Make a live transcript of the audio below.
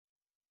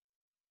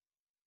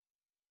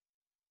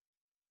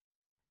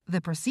The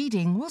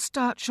proceeding will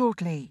start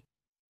shortly.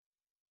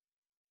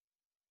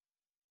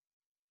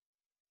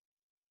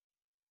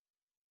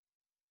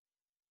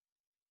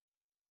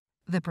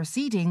 The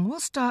proceeding will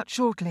start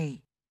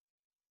shortly.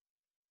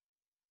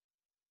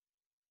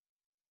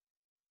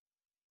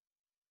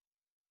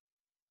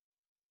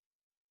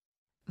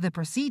 The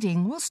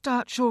proceeding will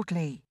start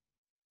shortly.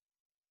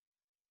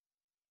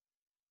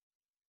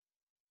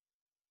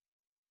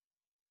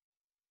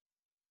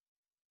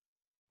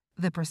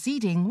 The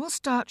proceeding will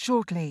start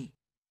shortly.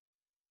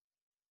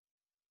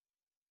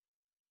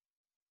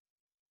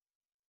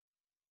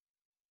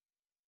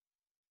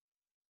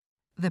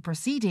 The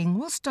proceeding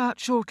will start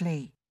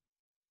shortly.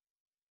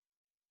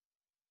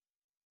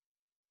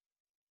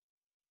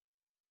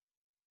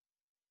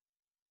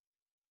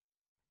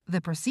 The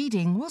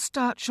proceeding will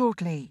start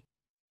shortly.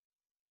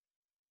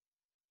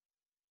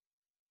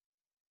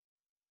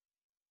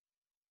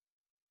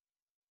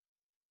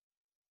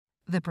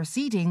 The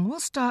proceeding will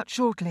start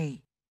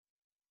shortly.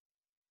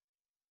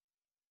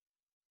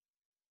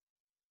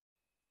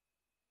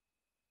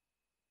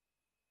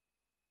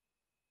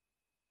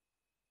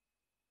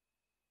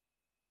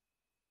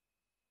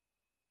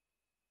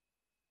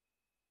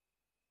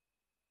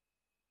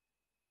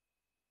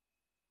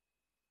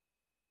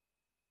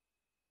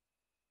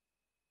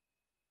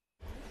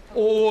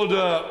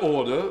 Order,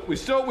 order. We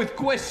start with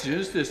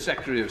questions to the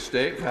Secretary of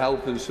State for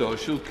Health and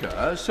Social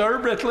Care, Sara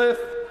Britcliffe.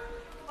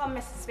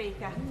 Mr.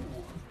 Speaker.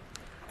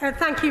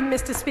 Thank you,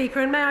 Mr. Speaker,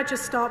 and may I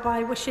just start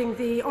by wishing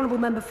the Honourable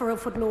Member for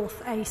Ilford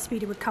North a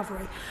speedy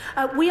recovery.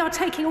 We are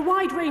taking a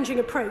wide-ranging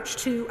approach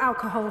to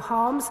alcohol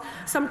harms.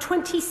 Some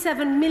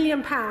 £27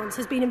 million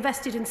has been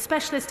invested in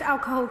specialist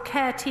alcohol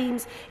care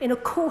teams in a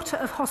quarter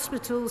of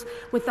hospitals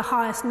with the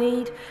highest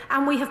need,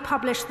 and we have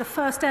published the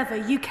first ever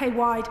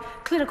UK-wide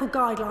clinical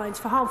guidelines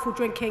for harmful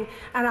drinking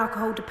and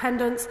alcohol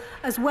dependence,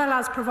 as well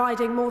as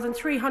providing more than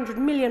 £300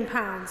 million,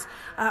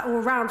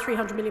 or around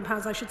 £300 million,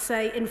 I should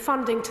say, in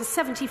funding to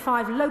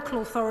 75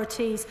 local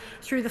authorities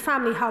through the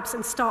Family Hubs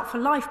and Start for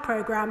Life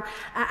programme,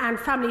 and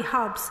Family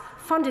Hubs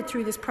funded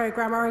through this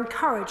programme are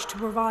encouraged to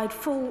provide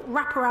full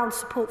wraparound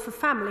support for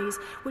families,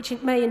 which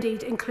may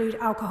indeed include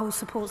alcohol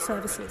support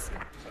services.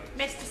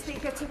 Mr.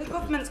 Speaker, to the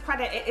government's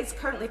credit, it is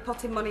currently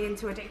putting money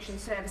into addiction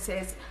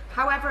services.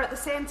 However, at the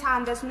same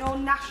time, there's no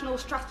national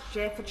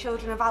strategy for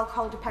children of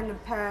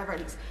alcohol-dependent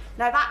parents.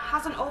 Now, that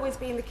hasn't always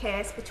been the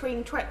case.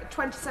 Between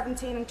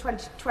 2017 and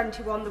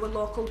 2021, there were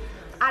local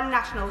and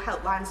national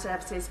helpline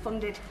services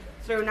funded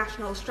through a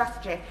national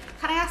strategy.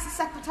 Can I ask the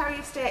Secretary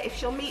of State if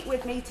she'll meet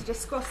with me to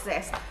discuss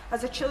this,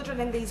 as the children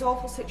in these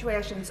awful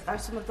situations are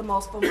some of the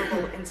most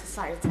vulnerable in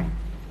society?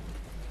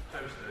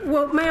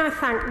 Well, may I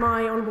thank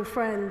my honourable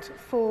friend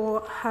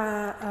for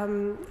her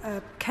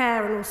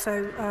care and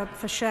also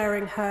for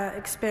sharing her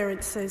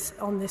experiences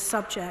on this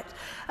subject.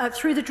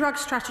 Through the drug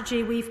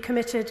strategy, we've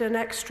committed an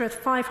extra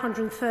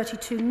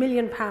 £532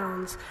 million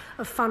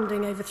of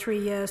funding over 3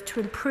 years to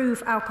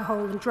improve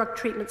alcohol and drug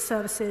treatment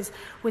services,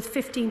 with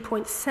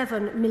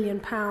 £15.7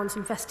 million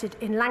invested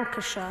in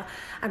Lancashire.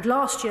 And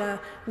last year,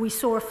 we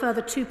saw a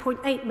further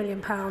 £2.8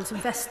 million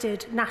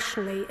invested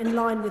nationally in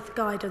line with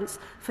guidance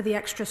for the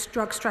extra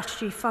drug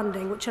strategy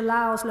funding, which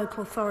allows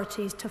local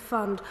authorities to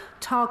fund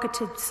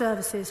targeted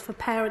services for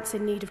parents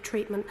in need of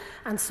treatment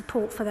and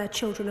support for their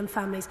children and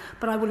families.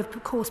 But I will,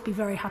 of course, be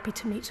very happy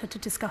to meet her to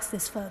discuss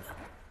this further.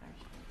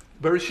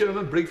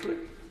 Sheerman, briefly.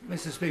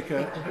 Mr.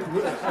 Speaker,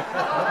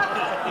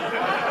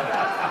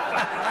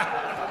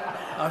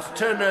 I've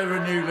turned over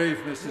a new leaf,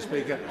 Mr.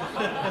 Speaker.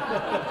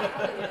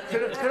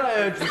 Can I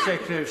urge the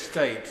Secretary of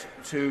State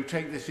to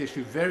take this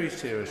issue very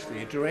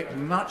seriously, direct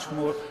much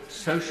more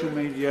social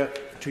media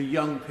to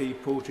young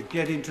people, to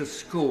get into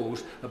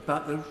schools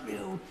about the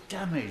real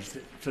damage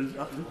to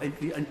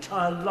the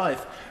entire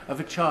life of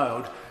a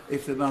child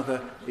if the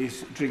mother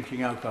is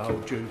drinking alcohol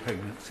during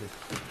pregnancy?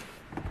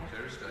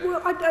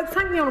 Well, I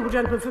thank the honourable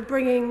gentleman for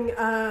bringing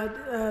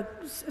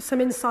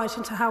some insight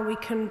into how we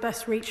can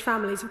best reach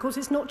families. Of course,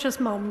 it's not just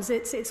mums,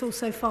 it's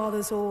also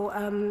fathers or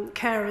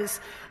carers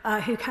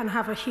who can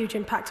have a huge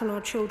impact on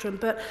our children.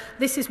 But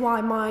this is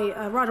why my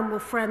right honourable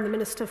friend, the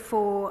Minister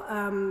for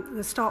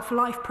the Start for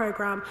Life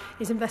programme,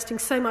 is investing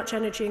so much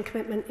energy and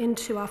commitment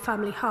into our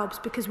family hubs,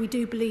 because we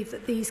do believe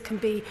that these can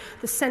be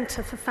the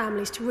centre for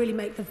families to really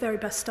make the very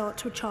best start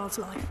to a child's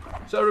life.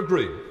 Sara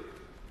Green.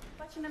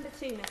 Question number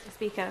 2, Mr.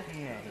 Speaker.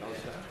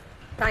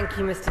 Thank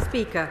you, Mr.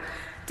 Speaker.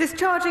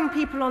 Discharging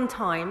people on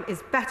time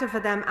is better for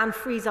them and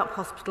frees up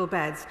hospital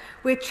beds.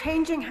 We're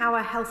changing how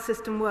our health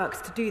system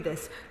works to do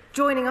this,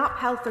 joining up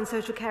health and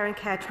social care and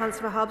care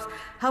transfer hubs,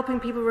 helping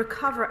people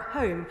recover at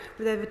home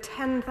with over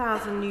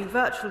 10,000 new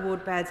virtual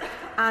ward beds,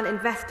 and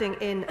investing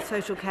in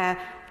social care.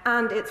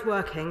 And it's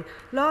working.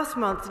 Last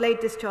month,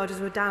 delayed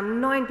discharges were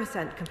down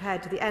 9%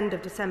 compared to the end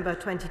of December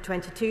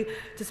 2022,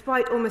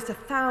 despite almost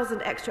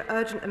 1,000 extra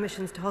urgent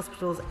admissions to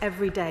hospitals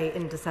every day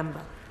in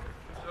December.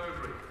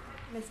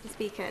 Mr.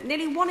 Speaker,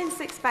 nearly 1 in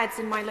 6 beds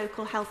in my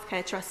local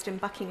healthcare trust in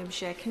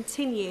Buckinghamshire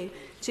continue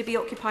to be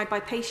occupied by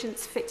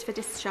patients fit for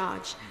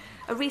discharge.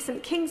 A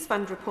recent King's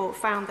Fund report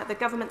found that the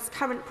government's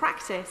current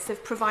practice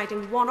of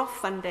providing one-off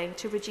funding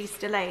to reduce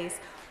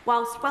delays,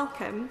 whilst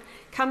welcome,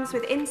 comes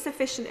with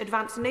insufficient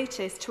advance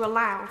notice to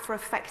allow for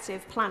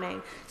effective planning.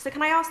 So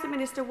can I ask the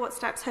Minister what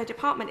steps her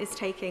department is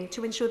taking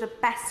to ensure the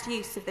best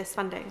use of this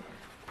funding?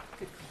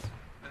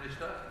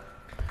 Minister.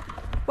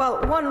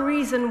 Well, one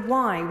reason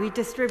why we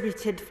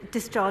distributed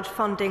discharge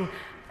funding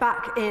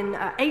back in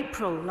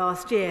April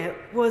last year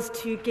was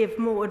to give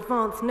more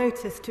advance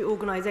notice to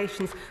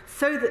organisations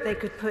so that they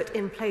could put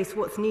in place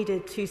what's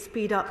needed to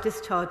speed up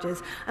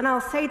discharges. And I'll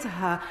say to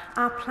her,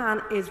 our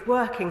plan is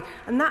working.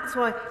 And that's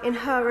why, in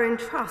her own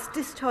trust,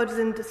 discharges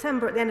in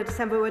December, at the end of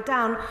December, were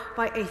down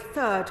by a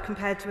third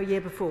compared to a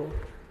year before.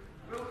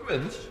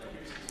 Quince.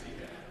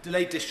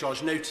 Delayed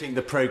discharge, noting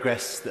the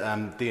progress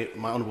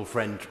my honourable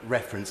friend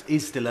referenced,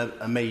 is still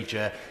a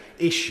major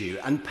issue,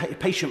 and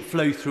patient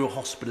flow through a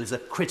hospital is a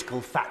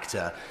critical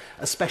factor,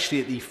 especially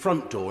at the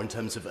front door in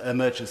terms of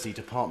emergency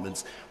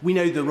departments. We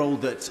know the role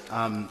that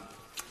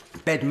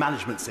bed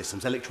management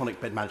systems, electronic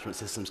bed management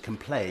systems, can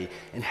play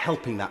in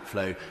helping that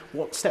flow.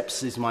 What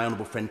steps is my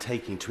honourable friend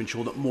taking to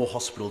ensure that more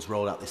hospitals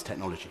roll out this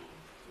technology?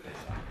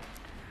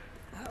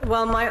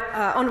 Well, my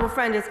honourable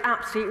friend is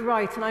absolutely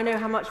right, and I know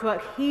how much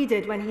work he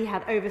did when he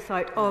had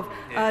oversight of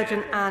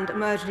urgent and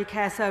emergency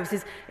care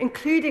services,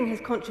 including his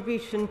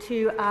contribution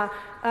to our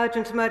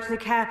Urgent Emergency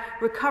Care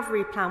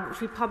Recovery Plan, which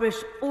we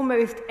published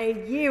almost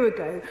a year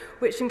ago,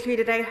 which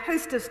included a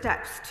host of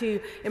steps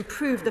to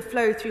improve the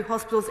flow through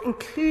hospitals,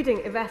 including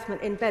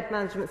investment in bed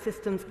management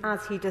systems,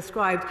 as he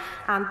described.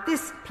 And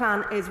this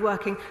plan is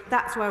working.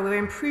 That's why we're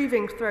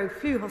improving flow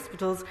through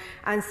hospitals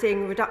and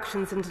seeing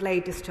reductions in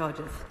delayed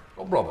discharges.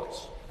 Bob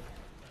Roberts.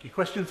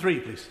 Question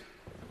 3, please.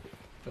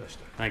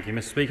 Thank you,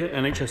 Mr. Speaker.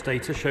 NHS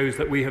data shows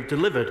that we have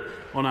delivered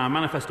on our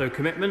manifesto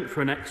commitment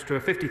for an extra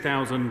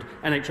 50,000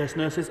 NHS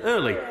nurses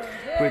early,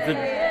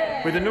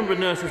 with the number of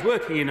nurses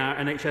working in our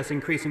NHS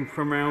increasing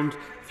from around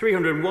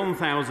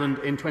 301,000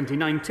 in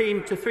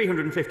 2019 to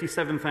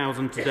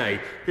 357,000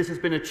 today. This has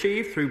been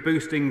achieved through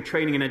boosting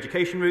training and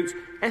education routes,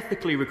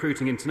 ethically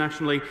recruiting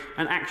internationally,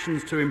 and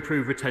actions to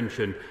improve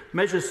retention.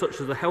 Measures such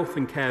as the health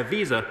and care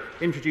visa,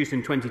 introduced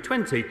in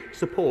 2020,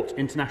 support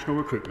international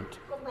recruitment.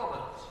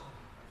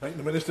 Thank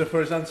the Minister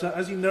for his answer.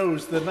 As he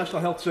knows, the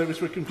National Health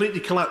Service would completely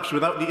collapse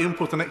without the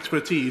input and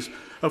expertise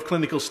of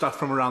clinical staff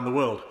from around the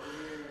world.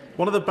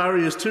 One of the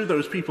barriers to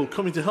those people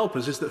coming to help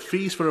us is that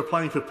fees for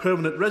applying for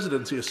permanent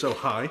residency are so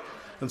high,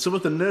 and some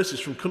of the nurses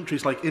from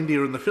countries like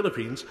India and the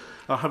Philippines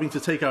are having to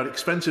take out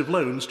expensive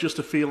loans just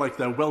to feel like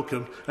they're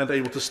welcome and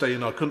able to stay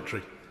in our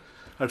country.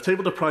 I've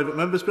tabled a private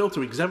member's bill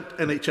to exempt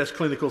NHS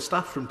clinical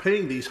staff from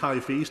paying these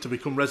high fees to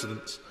become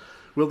residents.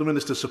 Will the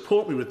Minister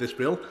support me with this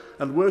bill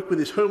and work with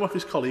his Home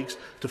Office colleagues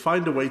to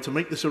find a way to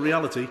make this a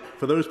reality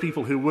for those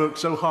people who work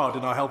so hard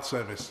in our health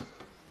service?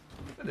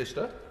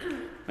 Minister.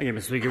 Thank you,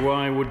 Mr. Speaker. Well,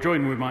 I would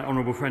join with my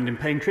honourable friend in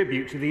paying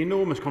tribute to the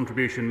enormous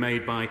contribution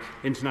made by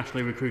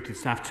internationally recruited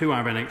staff to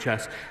our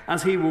NHS.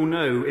 As he will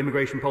know,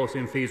 immigration policy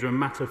and fees are a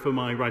matter for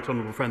my right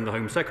honourable friend, the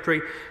Home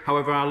Secretary.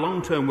 However, our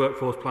long-term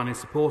workforce plan is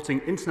supporting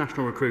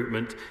international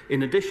recruitment.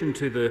 In addition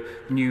to the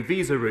new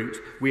visa route,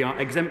 we are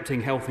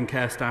exempting health and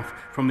care staff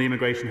from the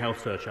immigration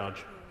health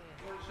surcharge.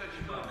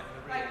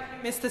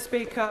 Mr.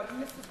 Speaker, the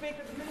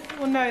Minister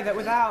will know that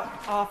without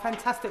our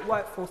fantastic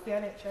workforce, the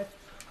NHS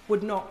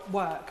would not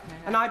work.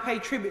 And I pay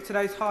tribute to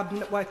those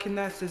hard-working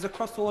nurses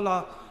across all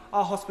our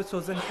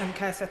hospitals and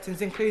care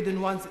settings, including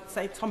ones at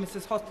St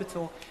Thomas's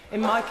Hospital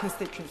in my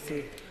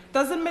constituency.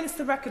 Does the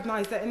Minister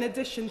recognise that in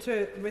addition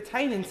to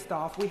retaining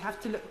staff, we have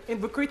to look in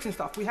recruiting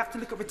staff, we have to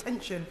look at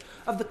retention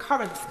of the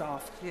current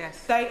staff?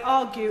 Yes. They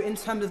argue in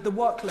terms of the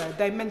workload,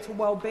 their mental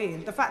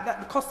well-being, the fact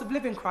that the cost of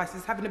living crisis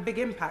is having a big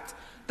impact.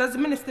 Does the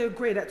Minister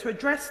agree that to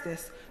address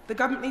this, the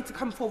government needs to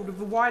come forward with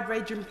a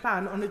wide-ranging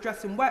plan on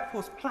addressing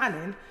workforce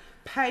planning,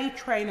 pay,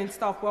 training,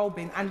 staff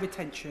well-being and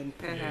retention?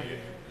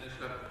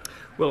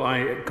 Well,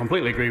 I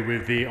completely agree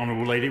with the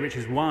Honourable Lady, which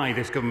is why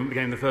this government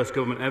became the first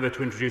government ever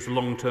to introduce a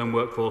long-term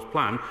workforce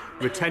plan.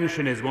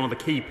 Retention is one of the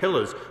key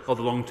pillars of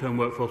the long-term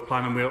workforce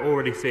plan, and we are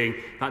already seeing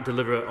that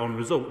deliver on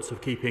results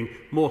of keeping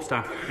more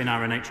staff in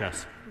our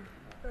NHS.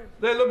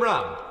 Leila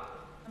Brown.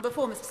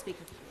 Before, Mr.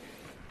 Speaker.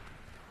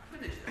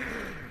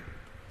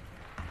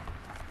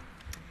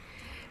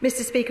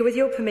 Mr. Speaker, with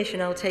your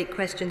permission, I'll take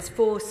questions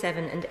 4,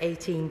 7 and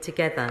 18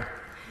 together.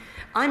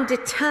 I'm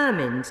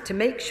determined to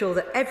make sure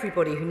that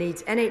everybody who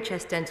needs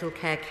NHS dental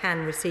care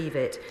can receive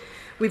it.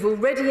 We've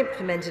already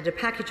implemented a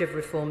package of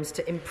reforms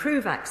to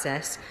improve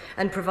access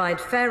and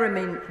provide fair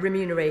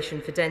remuneration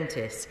for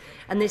dentists,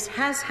 and this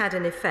has had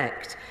an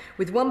effect,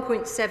 with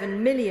 1.7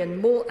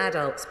 million more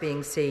adults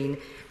being seen,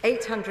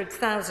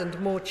 800,000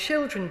 more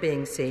children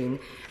being seen,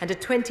 and a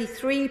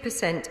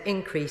 23%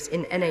 increase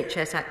in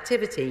NHS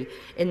activity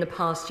in the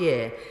past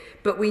year.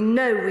 But we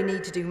know we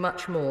need to do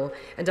much more,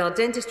 and our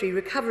dentistry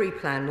recovery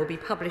plan will be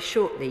published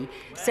shortly,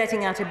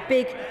 setting out a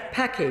big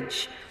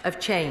package of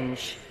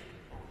change.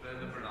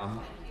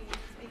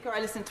 Speaker, I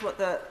listened to what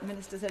the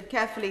Minister said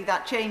carefully.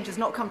 That change has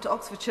not come to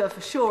Oxfordshire for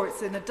sure.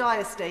 It's in a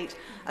dire state.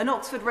 An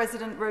Oxford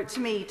resident wrote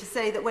to me to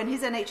say that when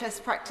his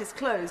NHS practice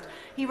closed,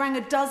 he rang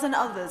a dozen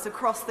others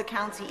across the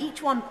county,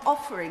 each one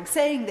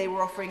saying they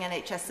were offering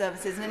NHS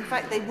services, and in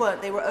fact they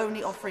weren't. They were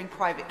only offering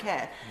private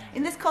care.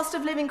 In this cost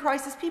of living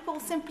crisis,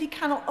 people simply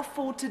cannot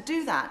afford to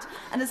do that.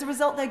 And as a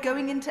result, they're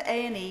going into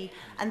A&E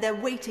and they're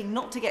waiting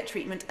not to get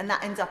treatment, and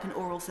that ends up in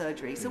oral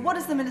surgery. So what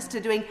is the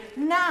Minister doing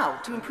now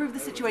to improve the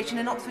situation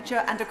in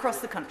Oxfordshire and across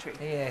the country?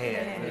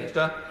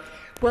 Minister.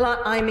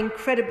 Well, I'm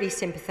incredibly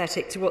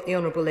sympathetic to what the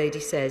Honourable Lady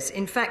says.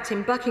 In fact,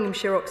 in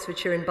Buckinghamshire,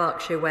 Oxfordshire and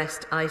Berkshire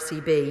West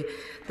ICB,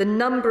 the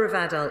number of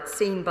adults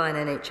seen by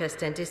an NHS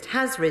dentist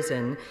has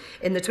risen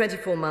in the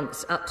 24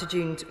 months up to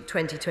June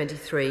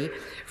 2023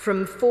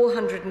 from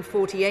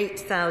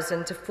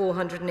 448,000 to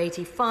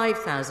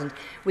 485,000,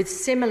 with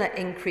similar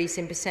increase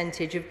in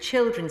percentage of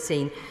children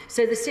seen.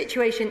 So the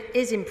situation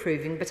is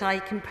improving, but I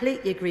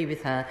completely agree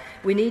with her.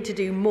 We need to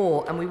do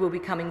more, and we will be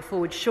coming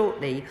forward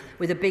shortly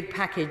with a big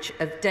package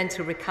of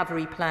dental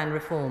recovery plan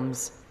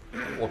reforms.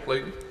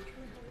 Whately.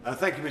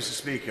 Thank you, Mr.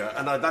 Speaker,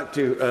 and I'd like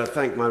to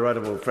thank my right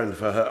honourable friend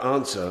for her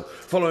answer.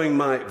 Following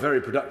my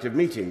very productive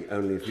meeting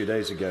only a few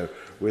days ago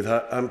with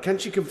her, can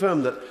she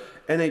confirm that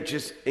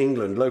NHS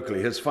England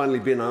locally has finally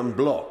been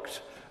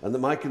unblocked and that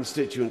my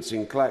constituents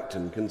in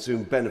Clacton can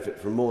soon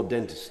benefit from more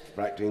dentists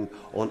practising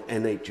on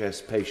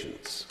NHS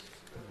patients?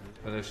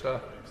 Minister.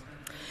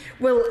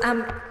 Well,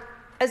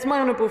 as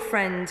my honourable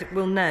friend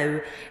will know,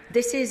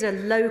 this is a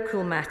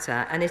local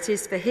matter, and it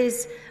is for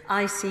his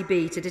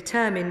ICB to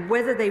determine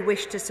whether they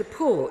wish to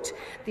support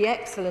the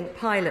excellent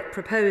pilot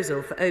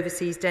proposal for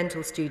overseas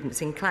dental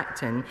students in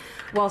Clacton,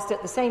 whilst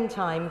at the same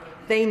time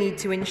they need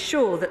to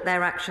ensure that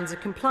their actions are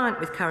compliant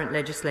with current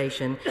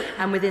legislation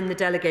and within the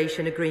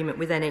delegation agreement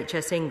with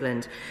NHS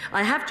England.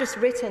 I have just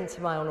written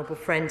to my honourable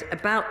friend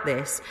about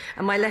this,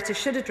 and my letter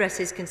should address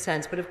his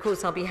concerns, but of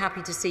course I'll be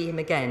happy to see him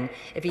again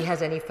if he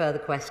has any further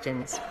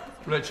questions.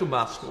 Rachel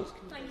Maskell.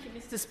 Thank you,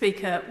 Mr.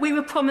 Speaker. We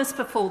were promised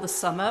before the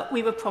summer,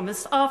 we were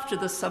promised after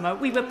the summer,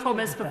 we were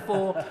promised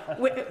before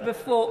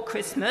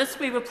Christmas,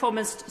 we were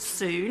promised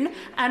soon,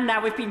 and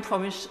now we've been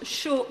promised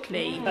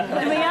shortly.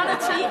 The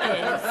reality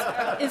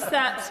is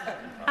that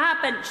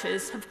our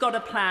benchers have got a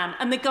plan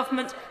and the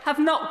government have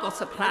not got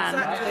a plan.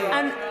 Exactly.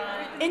 And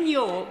in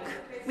York,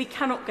 we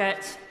cannot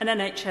get an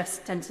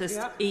NHS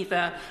dentist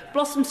either.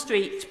 Blossom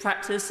Street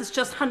Practice is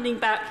just handing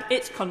back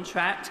its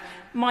contract.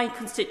 My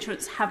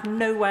constituents have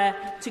nowhere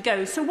to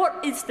go. So what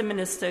is the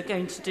Minister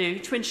going to do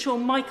to ensure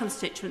my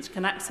constituents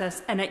can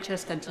access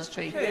NHS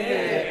dentistry?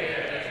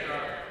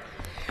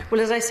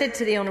 Well, as I said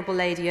to the Honourable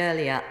Lady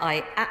earlier,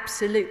 I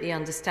absolutely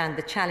understand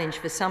the challenge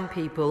for some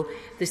people.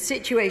 The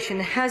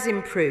situation has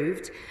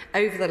improved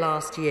over the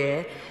last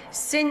year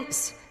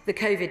since the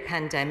COVID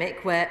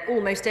pandemic, where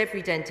almost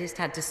every dentist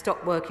had to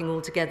stop working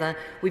altogether.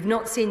 We've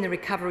not seen the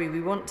recovery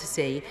we want to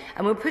see,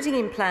 and we're putting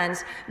in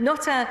plans,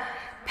 not a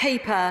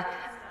paper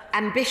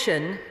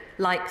ambition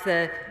like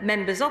the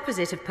members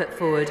opposite have put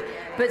forward,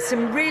 but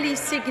some really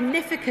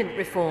significant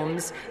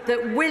reforms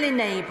that will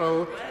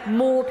enable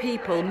more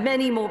people,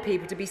 many more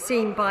people, to be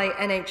seen by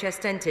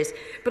NHS dentists.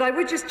 But I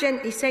would just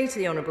gently say to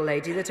the Honourable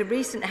Lady that a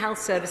recent Health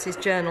Services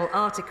Journal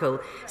article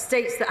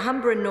states that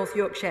Humber and North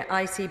Yorkshire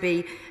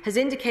ICB has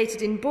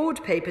indicated in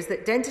board papers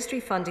that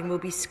dentistry funding will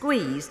be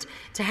squeezed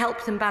to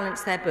help them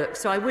balance their books.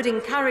 So I would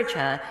encourage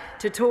her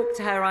to talk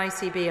to her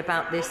ICB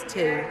about this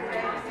too.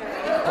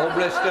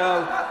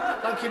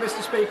 Thank you,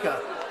 Mr. Speaker.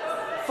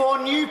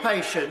 For new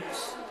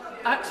patients,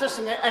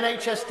 accessing an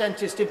NHS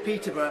dentist in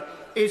Peterborough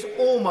is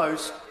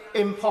almost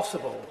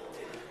impossible.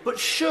 But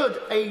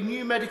should a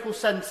new medical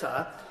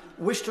centre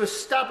wish to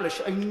establish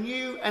a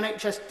new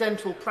NHS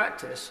dental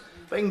practice,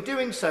 but in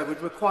doing so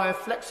would require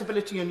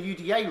flexibility on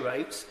UDA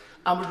rates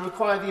and would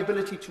require the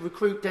ability to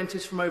recruit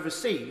dentists from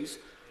overseas,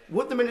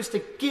 would the Minister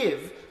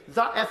give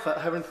that effort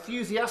her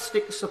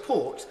enthusiastic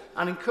support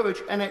and encourage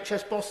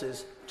NHS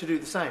bosses to do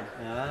the same?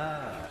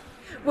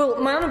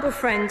 Well, my honourable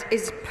friend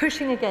is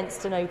pushing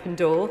against an open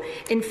door.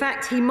 In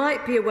fact, he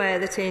might be aware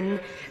that in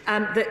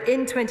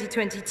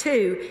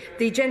 2022,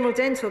 the General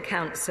Dental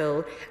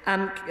Council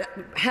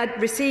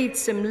had received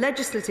some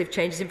legislative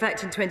changes, in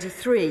fact in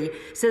 23,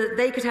 so that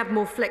they could have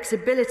more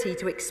flexibility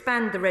to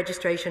expand the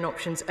registration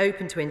options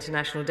open to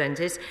international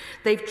dentists.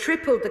 They've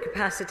tripled the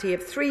capacity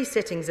of 3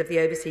 sittings of the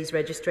overseas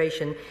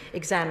registration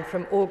exam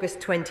from August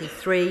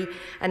 23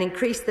 and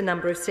increased the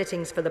number of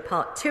sittings for the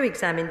Part 2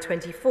 exam in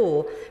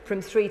 24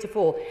 from 3 to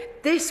 4.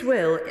 This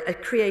will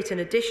create an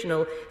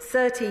additional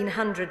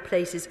 1,300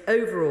 places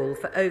overall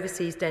for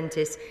overseas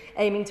dentists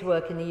aiming to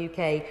work in the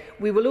UK.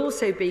 We will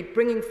also be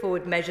bringing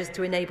forward measures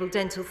to enable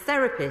dental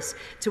therapists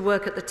to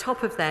work at the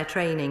top of their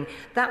training.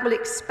 That will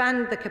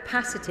expand the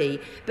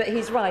capacity, but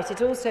he's right,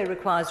 it also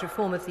requires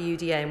reform of the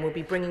UDA, and we'll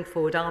be bringing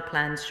forward our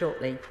plans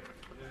shortly.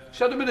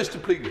 Shadow Minister,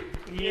 please.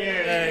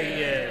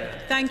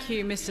 Thank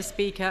you, Mr.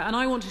 Speaker. And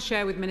I want to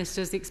share with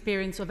ministers the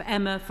experience of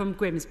Emma from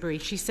Grimsbury.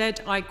 She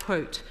said, I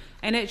quote,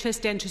 NHS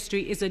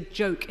dentistry is a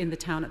joke in the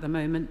town at the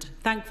moment.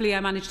 Thankfully,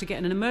 I managed to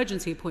get an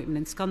emergency appointment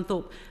in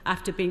Scunthorpe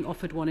after being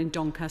offered one in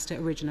Doncaster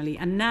originally,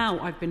 and now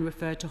I've been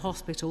referred to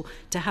hospital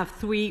to have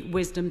 3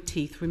 wisdom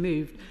teeth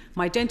removed.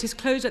 My dentist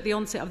closed at the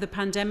onset of the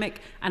pandemic,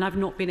 and I've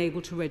not been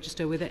able to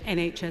register with an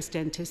NHS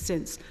dentist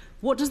since.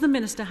 What does the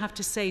Minister have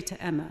to say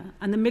to Emma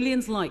and the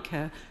millions like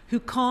her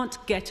who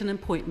can't get an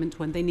appointment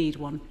when they need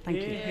one? Thank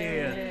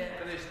you.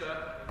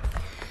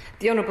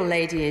 The Honourable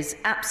Lady is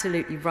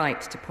absolutely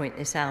right to point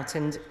this out,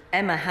 and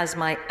Emma has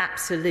my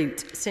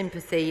absolute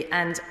sympathy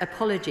and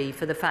apology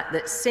for the fact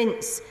that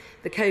since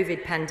the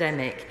COVID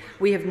pandemic,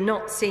 we have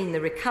not seen the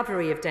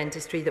recovery of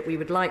dentistry that we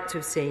would like to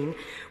have seen.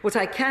 What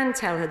I can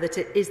tell her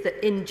is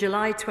that in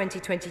July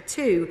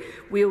 2022,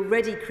 we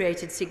already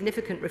created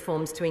significant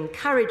reforms to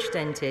encourage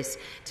dentists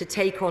to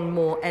take on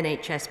more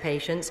NHS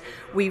patients.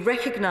 We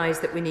recognise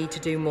that we need to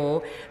do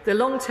more. The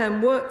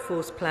long-term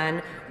workforce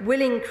plan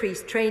will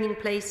increase training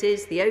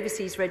places, the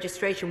overseas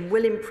registration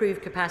will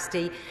improve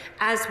capacity,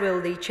 as will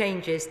the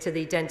changes to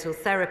the dental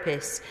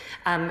therapists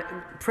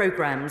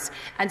programmes.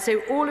 And so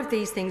all of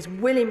these things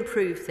will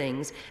improve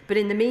things, but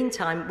in the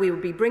meantime we will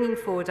be bringing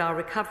forward our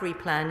recovery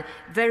plan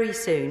very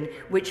soon,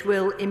 which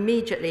will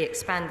immediately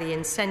expand the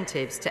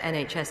incentives to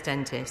NHS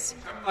dentists.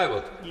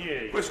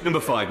 Question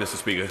number 5, Mr.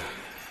 Speaker.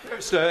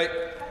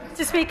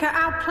 Mr. Speaker,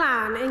 our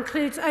plan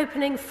includes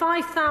opening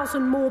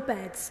 5,000 more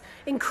beds,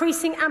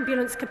 increasing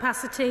ambulance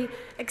capacity,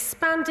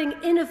 expanding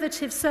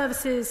innovative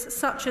services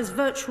such as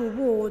virtual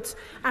wards,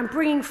 and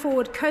bringing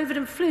forward COVID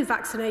and flu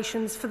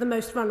vaccinations for the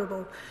most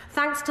vulnerable.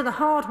 Thanks to the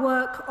hard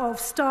work of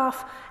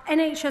staff,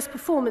 NHS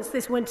performance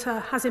this winter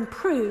has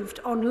improved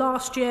on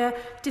last year,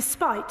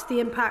 despite the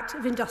impact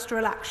of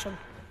industrial action.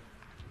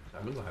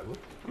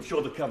 I'm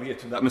sure the caveat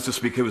to that, Mr.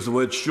 Speaker, is the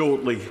word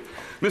shortly.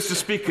 Mr.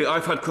 Speaker,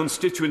 I've had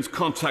constituents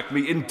contact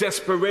me in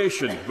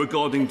desperation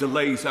regarding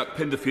delays at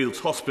Pinderfields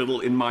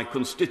Hospital in my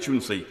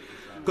constituency.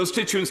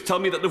 Constituents tell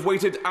me that they've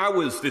waited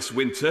hours this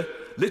winter,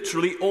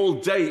 literally all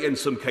day in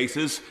some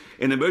cases,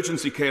 in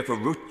emergency care for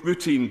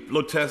routine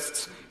blood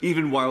tests,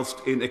 even whilst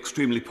in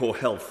extremely poor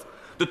health.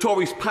 The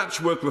Tories'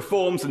 patchwork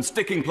reforms and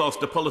sticking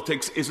plaster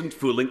politics isn't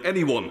fooling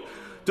anyone.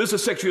 Does the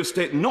Secretary of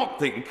State not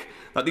think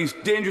that these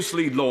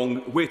dangerously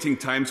long waiting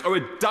times are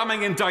a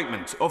damning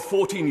indictment of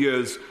 14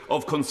 years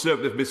of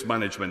Conservative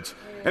mismanagement?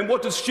 And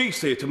what does she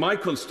say to my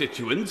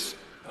constituents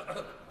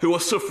who are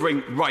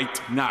suffering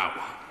right now?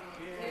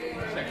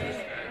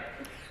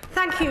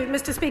 Thank you,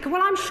 Mr. Speaker.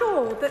 Well, I'm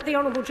sure that the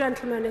honourable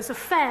gentleman is a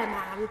fair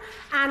man,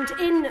 and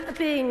in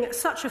being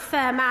such a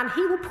fair man,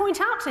 he will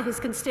point out to his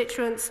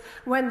constituents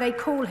when they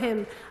call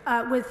him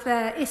with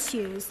their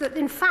issues that,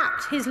 in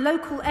fact, his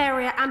local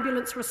area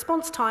ambulance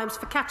response times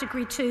for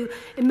Category 2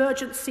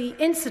 emergency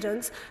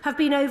incidents have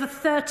been over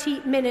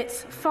 30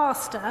 minutes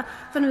faster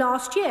than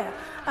last year.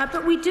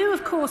 But we do,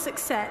 of course,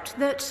 accept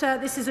that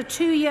this is a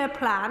 2-year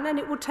plan and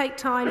it will take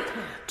time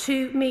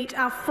to meet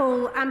our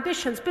full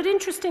ambitions. But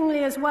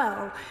interestingly as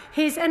well,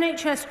 his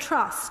NHS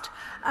Trust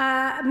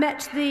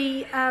met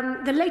the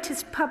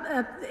latest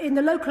in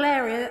the local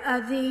area.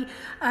 The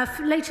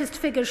latest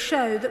figures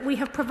show that we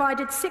have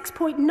provided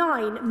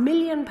 £6.9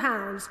 million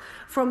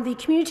from the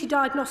Community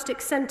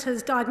Diagnostic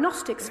Centre's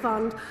Diagnostics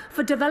Fund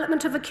for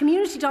development of a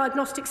community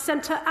diagnostic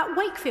centre at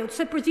Wakefield.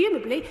 So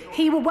presumably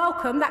he will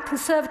welcome that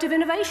Conservative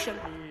innovation.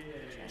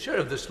 Chair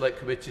of the Select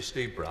Committee,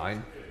 Steve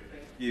Brine.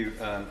 Thank you,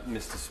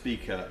 Mr.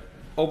 Speaker.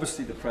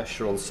 Obviously, the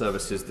pressure on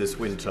services this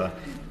winter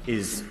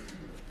is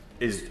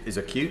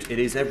acute. It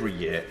is every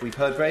year. We've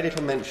heard very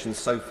little mention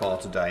so far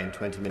today in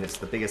 20 minutes of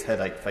the biggest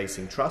headache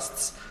facing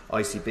trusts,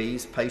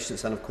 ICBs,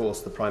 patients, and of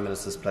course the Prime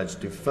Minister's pledge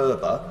to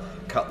further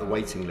cut the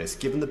waiting list.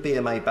 Given the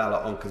BMA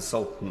ballot on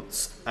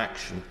consultants'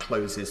 action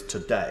closes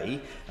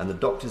today and the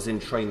doctors in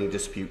training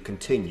dispute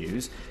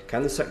continues,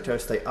 can the Secretary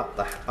of State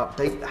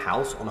update the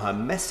House on her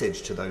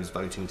message to those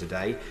voting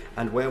today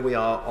and where we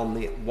are on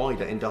the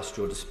wider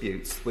industrial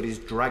disputes, which is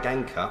drag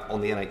anchor on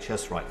the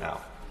NHS right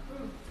now?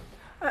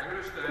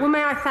 Well,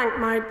 may I thank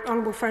my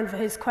honourable friend for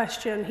his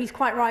question. He's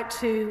quite right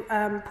to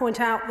point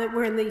out that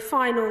we're in the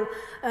final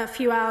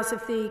few hours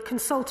of the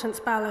consultants'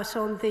 ballot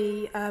on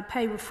the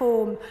pay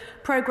reform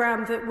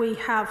programme that we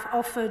have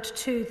offered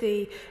to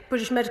the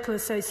British Medical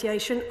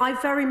Association. I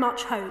very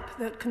much hope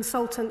that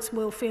consultants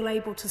will feel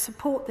able to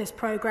support this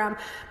programme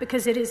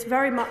because it is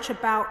very much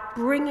about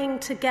bringing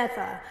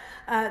together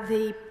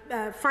the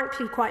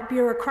frankly quite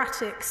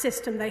bureaucratic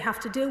system they have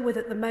to deal with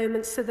at the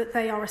moment so that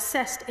they are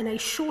assessed in a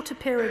shorter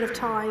period of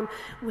time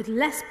with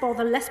less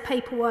bother, less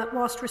paperwork,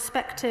 whilst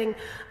respecting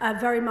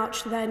very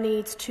much their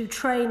needs to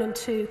train and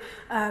to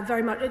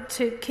very much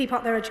to keep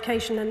up their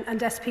education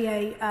and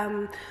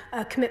SPA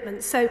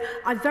commitments. So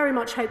I very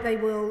much hope they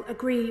will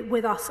agree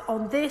with us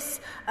on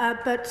this,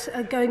 but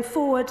going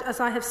forward, as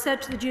I have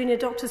said to the Junior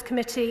Doctors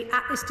Committee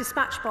at this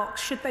dispatch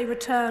box, should they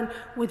return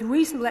with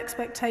reasonable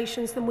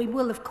expectations, then we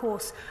will of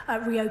course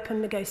reopen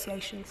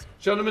negotiations.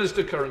 Shadow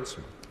Minister Curran.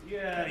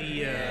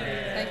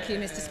 Thank you,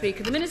 Mr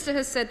Speaker. The Minister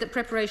has said that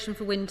preparation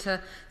for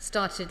winter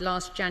started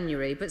last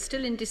January, but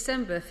still in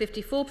December,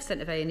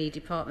 54% of A&E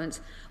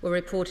departments were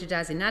reported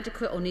as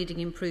inadequate or needing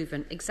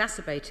improvement,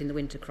 exacerbating the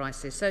winter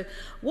crisis. So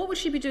what would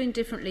she be doing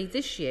differently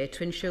this year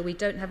to ensure we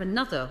don't have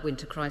another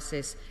winter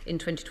crisis in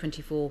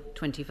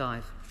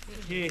 2024-25?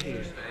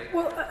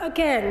 Well,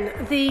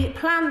 again, the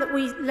plan that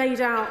we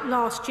laid out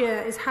last year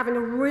is having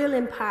a real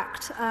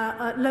impact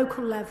at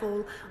local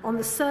level on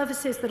the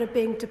services that are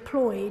being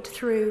deployed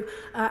through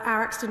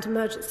our accident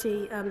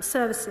emergency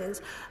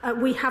services.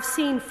 We have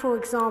seen, for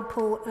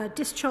example,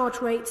 discharge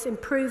rates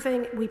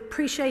improving. We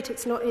appreciate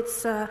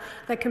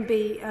there can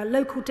be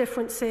local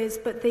differences,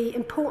 but the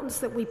importance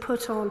that we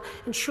put on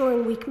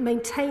ensuring we can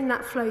maintain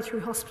that flow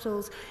through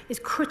hospitals is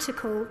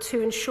critical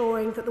to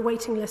ensuring that the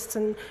waiting lists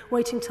and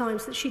waiting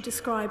times that she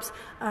describes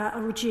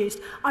are reduced.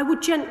 I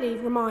would gently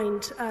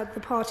remind the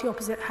party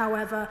opposite,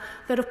 however,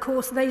 that of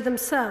course they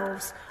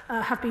themselves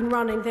have been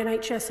running the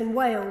NHS in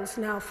Wales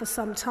now for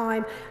some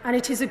time, and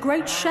it is a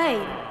great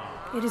shame,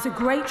 that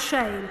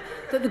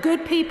the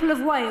good people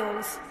of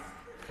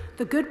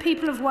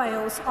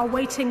Wales are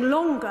waiting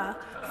longer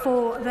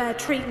for their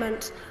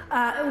treatment,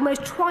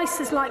 almost twice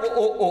as likely.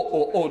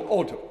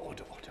 Order.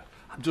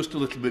 I'm just a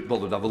little bit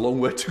bothered. I have a long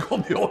way to go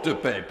on the order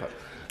paper.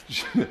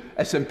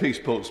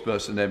 SNP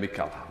spokesperson Amy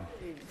Callaghan.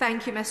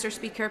 Thank you, Mr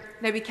Speaker.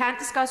 Now, we can't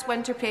discuss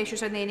winter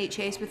pressures on the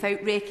NHS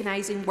without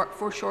recognising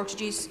workforce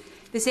shortages.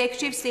 The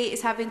Secretary of State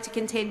is having to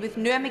contend with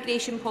new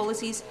immigration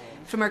policies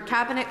from her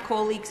Cabinet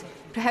colleagues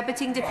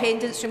prohibiting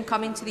dependents from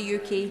coming to the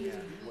UK,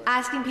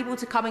 asking people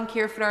to come and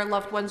care for our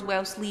loved ones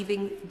whilst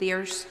leaving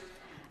theirs.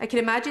 I can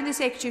imagine the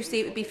Secretary of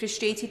State would be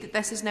frustrated that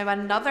this is now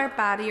another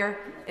barrier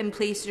in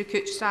place to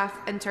recruit staff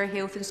into our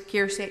health and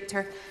care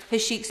sector.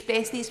 Has she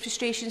expressed these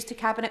frustrations to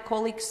Cabinet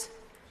colleagues?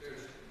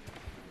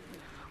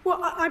 Well,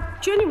 I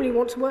genuinely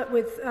want to work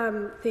with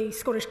the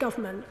Scottish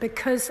Government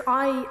because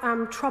I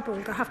am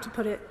troubled, I have to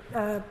put it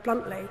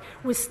bluntly,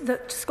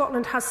 that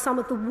Scotland has some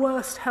of the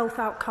worst health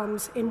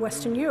outcomes in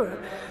Western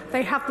Europe.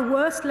 They have the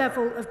worst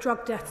level of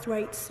drug death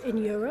rates in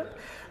Europe.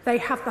 They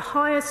have the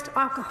highest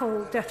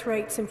alcohol death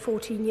rates in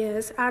 14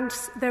 years, and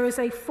there is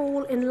a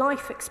fall in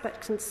life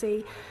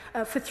expectancy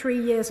for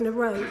 3 years in a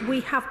row.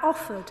 We have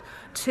offered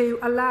to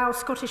allow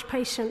Scottish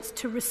patients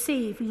to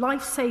receive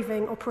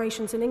life-saving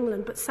operations in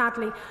England, but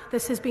sadly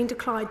this has been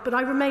declined. But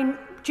I remain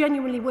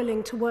genuinely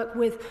willing to work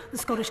with the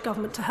Scottish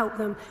Government to help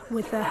them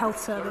with their health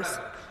service.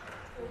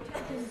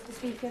 Mr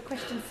Speaker,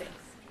 question 6.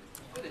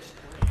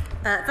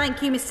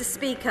 Thank you, Mr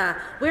Speaker.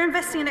 We're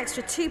investing an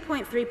extra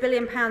 £2.3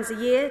 billion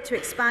a year to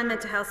expand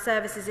mental health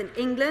services in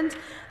England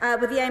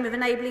with the aim of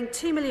enabling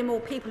 2 million more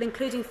people,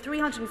 including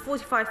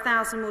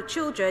 345,000 more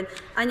children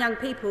and young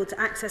people, to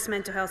access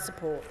mental health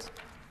support.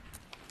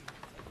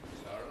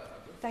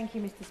 Thank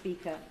you, Mr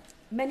Speaker.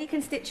 Many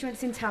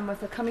constituents in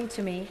Tamworth are coming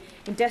to me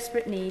in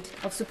desperate need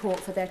of support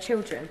for their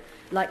children,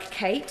 like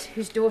Kate,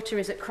 whose daughter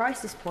is at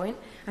crisis point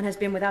and has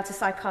been without a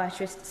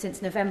psychiatrist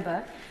since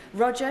November.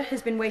 Roger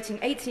has been waiting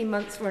 18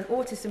 months for an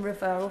autism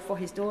referral for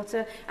his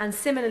daughter, and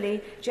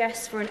similarly,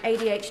 Jess for an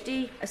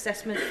ADHD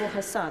assessment for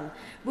her son.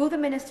 Will the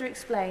Minister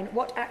explain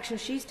what action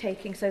she's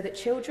taking so that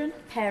children,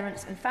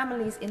 parents and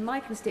families in my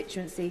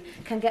constituency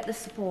can get the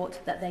support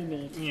that they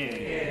need?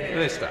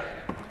 Minister.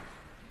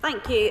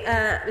 Thank you,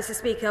 Mr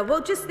Speaker. Well,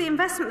 just the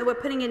investment that we're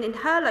putting in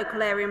her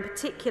local area in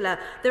particular,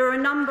 there are a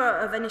number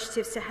of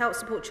initiatives to help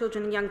support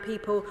children and young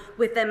people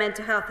with their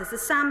mental health. There's the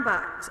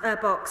Sandbox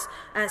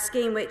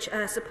scheme, which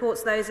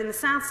supports those in the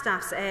South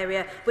Staffs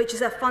area, which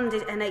is a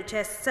funded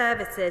NHS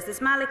services. There's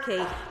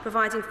Malachy,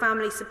 providing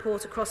family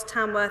support across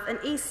Tamworth and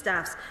East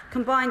Staffs.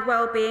 Combined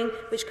Wellbeing,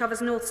 which covers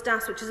North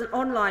Staffs, which is an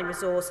online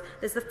resource.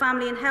 There's the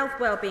Family and Health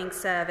Wellbeing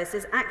Service.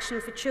 There's Action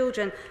for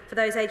Children for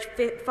those aged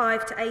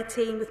 5 to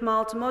 18 with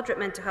mild to moderate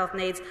mental health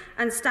needs,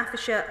 and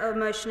Staffordshire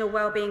Emotional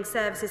Wellbeing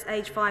Services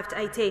aged 5 to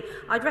 18.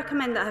 I'd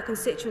recommend that her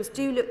constituents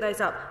do look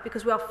those up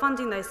because we are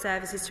funding those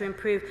services to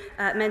improve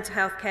mental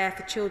health care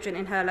for children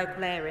in her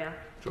local area.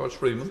 George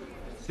Freeman.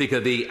 Speaker,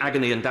 the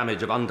agony and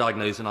damage of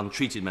undiagnosed and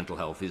untreated mental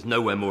health is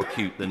nowhere more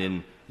acute than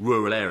in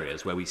rural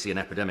areas where we see an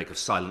epidemic of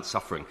silent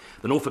suffering.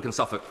 The Norfolk and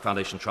Suffolk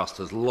Foundation Trust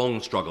has long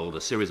struggled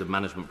a series of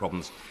management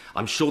problems.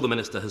 I'm sure the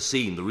Minister has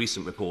seen the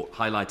recent report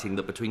highlighting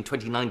that between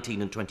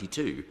 2019 and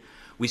 22,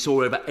 we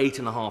saw over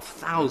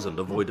 8,500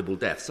 avoidable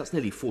deaths. That's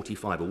nearly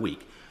 45 a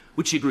week.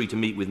 Would she agree to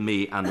meet with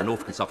me and the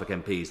Norfolk and Suffolk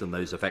MPs and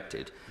those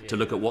affected to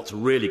look at what's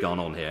really gone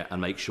on here and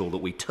make sure that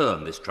we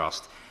turn this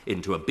trust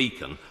into a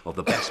beacon of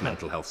the best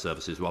mental health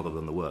services rather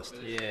than the worst?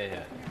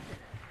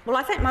 Well,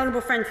 I thank my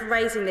honourable friend for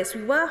raising this.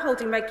 We were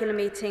holding regular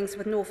meetings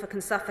with Norfolk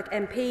and Suffolk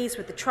MPs,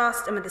 with the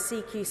Trust and with the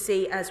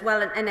CQC as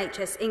well, and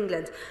NHS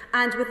England.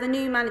 And with the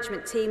new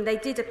management team, they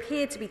did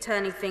appear to be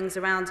turning things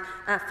around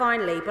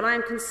finally. But I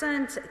am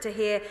concerned to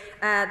hear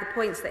the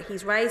points that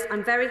he's raised.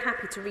 I'm very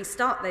happy to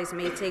restart those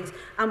meetings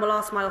and will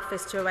ask my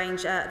office to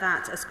arrange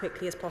that as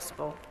quickly as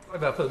possible.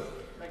 Thank you,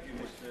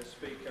 Mr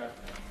Speaker.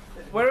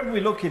 Wherever we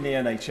look in the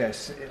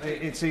NHS,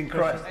 it's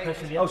incredible.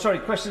 Oh, sorry,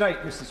 question 8,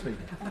 Mr Speaker.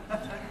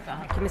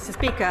 Thank you, Mr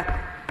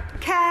Speaker.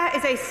 Care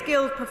is a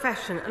skilled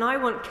profession, and I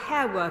want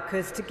care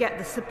workers to get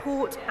the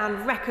support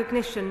and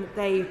recognition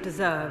they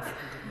deserve.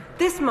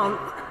 This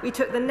month, we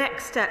took the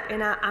next step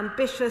in our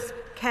ambitious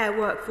care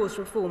workforce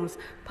reforms,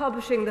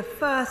 publishing the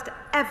first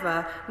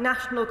ever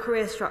national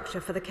career structure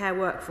for the care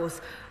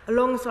workforce,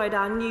 alongside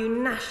our new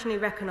nationally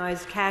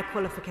recognised care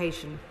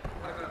qualification.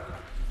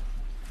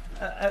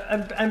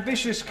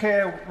 Ambitious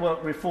care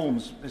work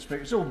reforms, Mr.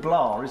 Speaker, it's all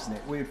blah, isn't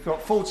it? We've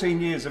got 14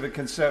 years of a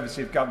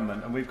Conservative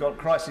government and we've got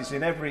crisis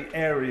in every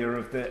area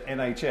of the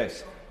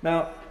NHS.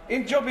 Now,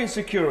 in job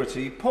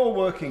insecurity, poor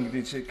working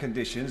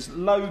conditions,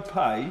 low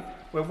pay,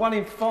 where 1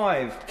 in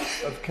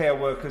 5 of care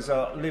workers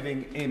are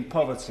living in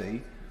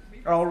poverty,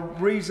 are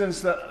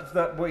reasons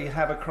that we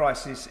have a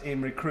crisis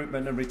in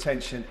recruitment and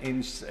retention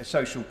in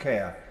social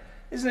care.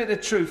 Isn't it the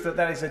truth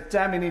that is a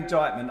damning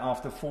indictment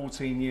after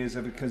 14 years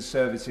of a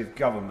Conservative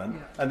government,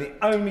 and the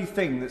only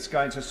thing that's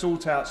going to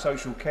sort out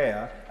social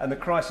care and the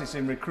crisis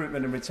in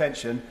recruitment and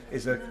retention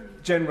is a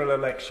general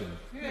election?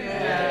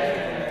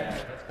 Yeah.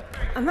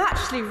 I'm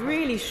actually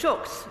really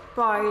shocked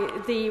by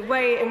the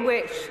way in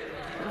which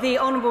the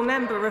honourable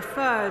member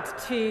referred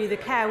to the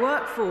care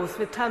workforce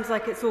with terms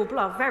like it's all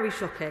bluff. Very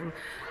shocking.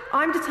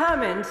 I'm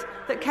determined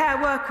that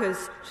care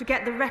workers should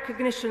get the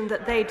recognition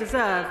that they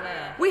deserve.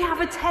 We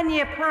have a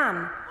 10-year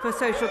plan for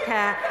social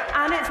care,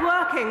 and it's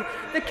working.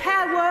 The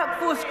care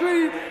workforce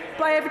grew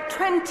by over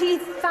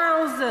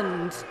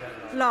 20,000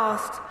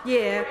 last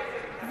year.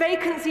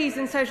 Vacancies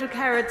in social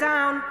care are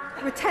down,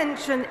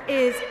 retention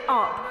is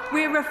up.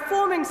 We're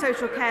reforming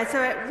social care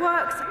so it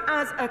works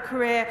as a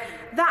career.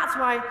 That's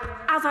why,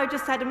 as I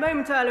just said a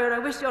moment earlier, and I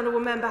wish the honourable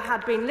member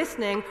had been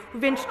listening,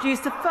 we've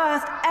introduced the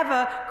first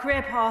ever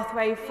career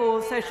pathway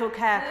for social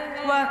care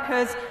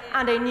workers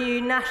and a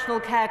new national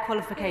care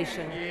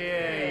qualification.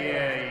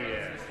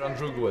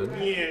 Andrew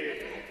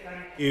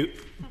Gwynn.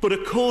 But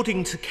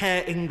according to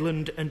Care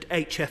England and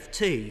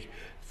HFT,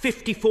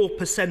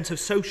 54% of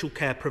social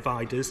care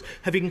providers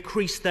have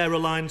increased their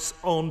reliance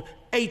on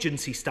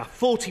agency staff.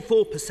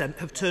 44%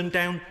 have turned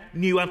down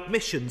new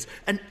admissions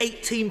and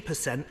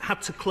 18%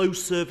 had to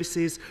close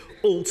services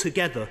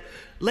altogether.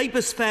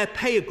 Labour's fair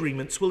pay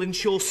agreements will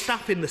ensure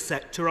staff in the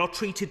sector are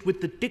treated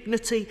with the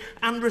dignity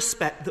and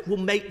respect that will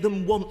make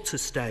them want to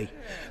stay.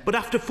 But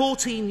after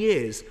 14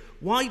 years,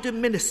 why do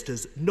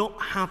ministers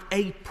not have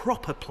a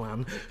proper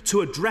plan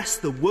to address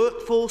the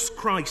workforce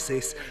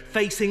crisis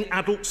facing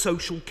adult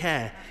social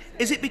care?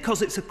 Is it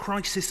because it's a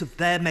crisis of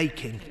their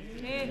making?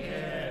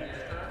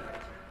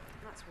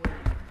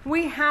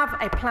 We have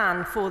a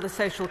plan for the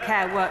social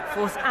care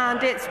workforce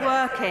and it's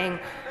working.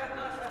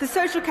 The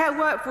social care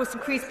workforce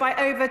increased by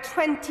over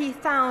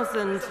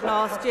 20,000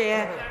 last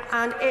year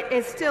and it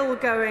is still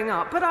going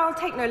up. But I'll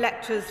take no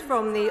lectures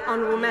from the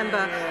honourable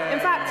member. In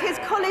fact, his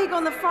colleague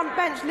on the front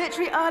bench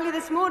literally early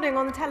this morning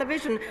on the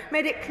television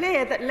made it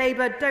clear that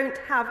Labour don't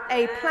have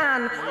a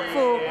plan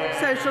for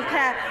social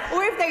care.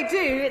 Or if they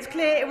do, it's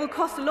clear it will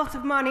cost a lot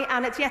of money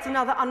and it's yet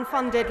another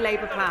unfunded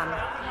Labour plan.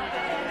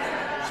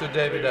 Sir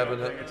David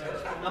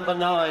Evanet. Number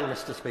 9,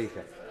 Mr.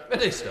 Speaker.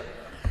 Minister.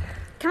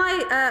 Can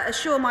I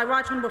assure my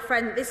right honourable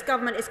friend that this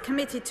government is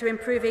committed to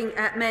improving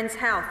men's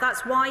health?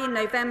 That's why in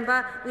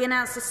November we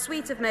announced a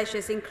suite of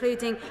measures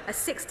including a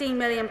 £16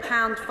 million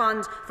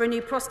fund for a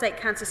new prostate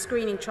cancer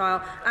screening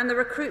trial and the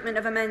recruitment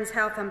of a men's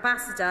health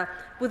ambassador,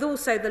 with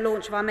also the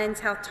launch of our men's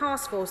health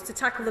task force to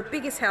tackle the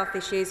biggest health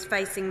issues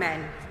facing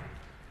men.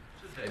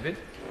 David.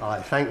 I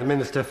thank the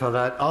Minister for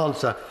that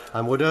answer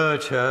and would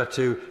urge her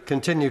to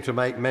continue to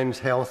make men's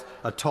health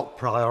a top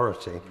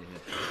priority.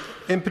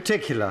 In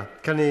particular,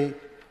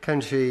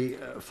 can she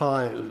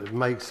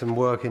make some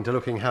work into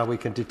looking how we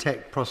can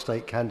detect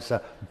prostate cancer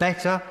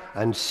better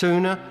and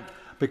sooner,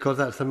 because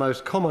that's the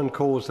most common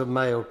cause of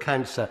male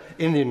cancer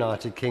in the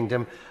United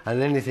Kingdom,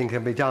 and anything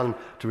can be done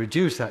to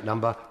reduce that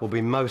number will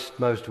be most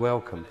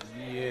welcome.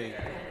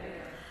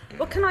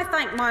 Well, can I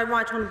thank my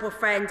right honourable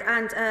friend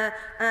and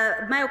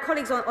male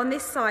colleagues on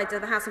this side of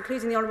the House,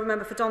 including the honourable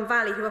member for Don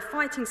Valley, who are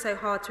fighting so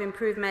hard to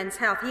improve men's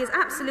health. He is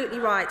absolutely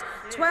right.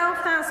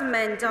 12,000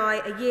 men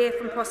die a year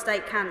from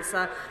prostate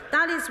cancer.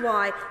 That is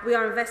why we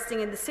are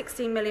investing in the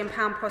 £16 million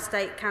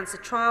prostate cancer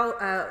trial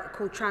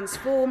called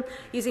Transform,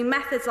 using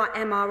methods like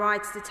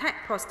MRI to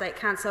detect prostate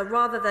cancer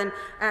rather than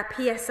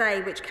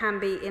PSA, which can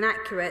be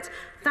inaccurate.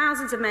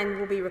 Thousands of men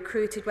will be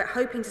recruited. We're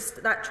hoping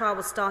that trial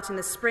will start in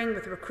the spring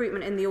with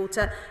recruitment in the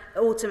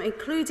autumn,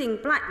 including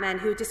black men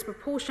who are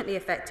disproportionately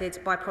affected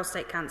by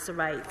prostate cancer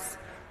rates.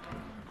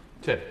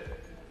 Tim.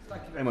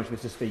 Thank you very much,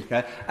 Mr.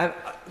 Speaker.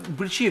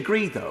 Would she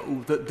agree,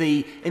 though, that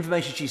the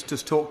information she's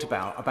just talked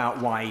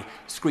about why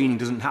screening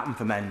doesn't happen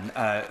for men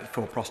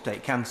for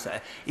prostate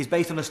cancer is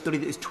based on a study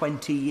that is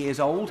 20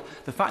 years old?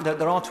 The fact that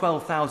there are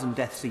 12,000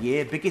 deaths a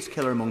year, biggest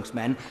killer amongst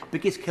men,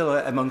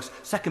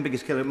 second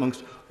biggest killer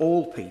amongst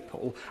all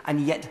people,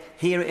 and yet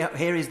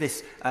here is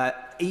this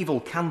evil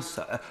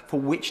cancer for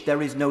which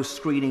there is no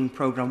screening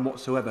programme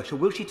whatsoever. So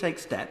will she take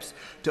steps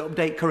to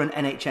update current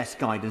NHS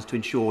guidance to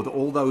ensure that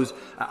all those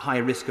at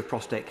higher risk of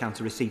prostate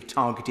cancer receive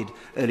targeted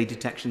early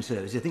detection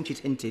services? I think she's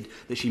hinted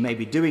that she may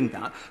be doing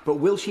that. But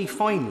will she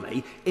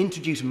finally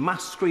introduce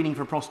mass screening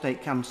for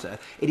prostate cancer?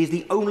 It is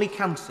the only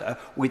cancer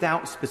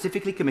without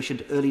specifically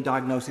commissioned early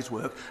diagnosis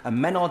work, and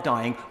men are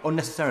dying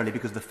unnecessarily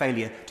because of the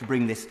failure to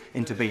bring this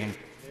into being.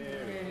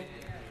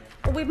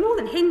 Well, we've more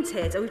than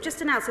hinted, and we've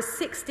just announced a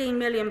 £16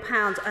 million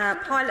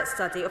pilot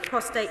study of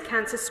prostate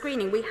cancer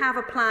screening. We have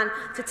a plan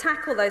to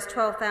tackle those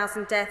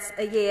 12,000 deaths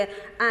a year,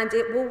 and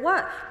it will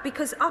work.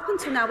 Because up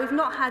until now, we've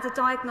not had a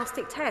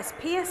diagnostic test.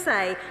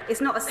 PSA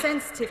is not a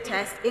sensitive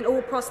test in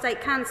all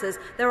prostate cancers.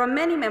 There are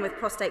many men with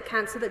prostate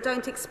cancer that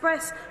don't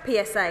express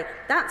PSA.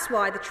 That's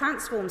why the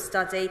Transform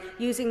study,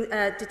 using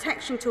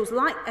detection tools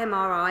like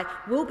MRI,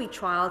 will be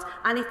trialled,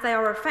 and if they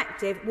are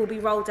effective, will be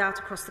rolled out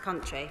across the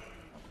country.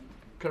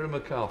 Karen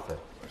McCarthy.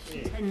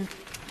 Mr.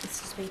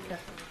 Speaker.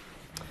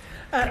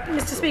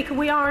 Mr. Speaker,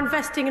 we are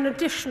investing an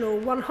additional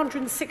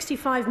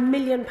 £165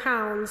 million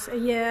a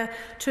year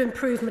to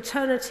improve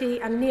maternity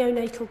and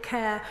neonatal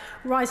care,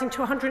 rising to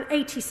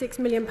 £186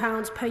 million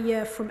per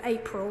year from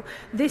April.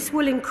 This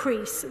will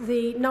increase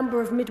the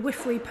number of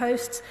midwifery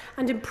posts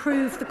and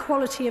improve the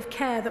quality of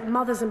care that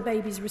mothers and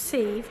babies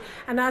receive.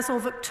 And as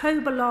of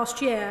October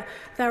last year,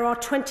 there are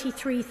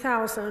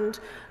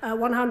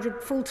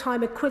 23,100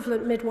 full-time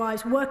equivalent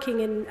midwives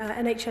working in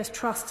NHS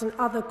trusts and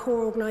other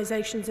core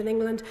organisations in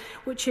England,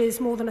 which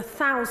is more than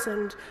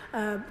 1,000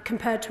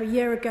 compared to a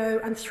year ago,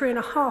 and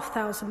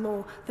 3,500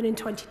 more than in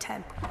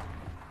 2010.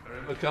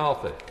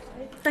 McCarthy.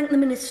 Thank the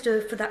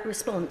Minister for that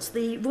response.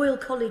 The Royal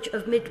College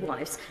of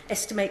Midwives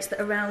estimates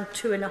that around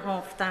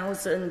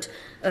 2,500,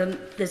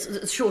 there's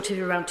a shortage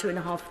of around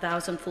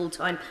 2,500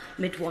 full-time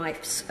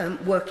midwives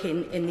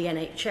working in the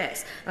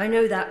NHS. I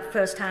know that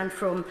firsthand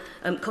from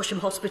Chesham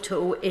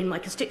Hospital in my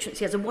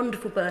constituency. It has a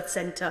wonderful birth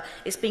centre.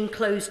 It's been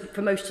closed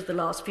for most of the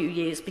last few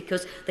years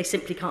because they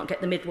simply can't get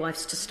the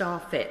midwives to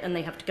staff it, and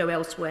they have to go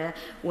elsewhere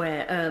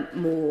where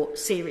more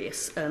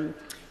serious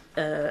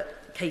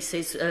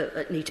cases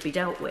need to be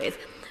dealt with.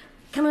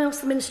 Can I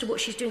ask the Minister what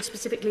she's doing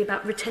specifically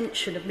about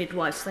retention of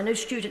midwives? I know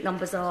student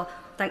numbers are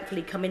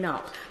thankfully coming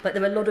up, but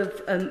there are a lot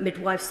of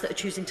midwives that are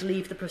choosing to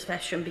leave the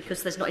profession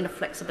because there's not enough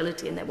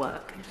flexibility in their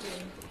work.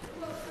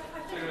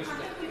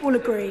 All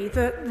agree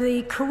that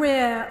the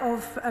career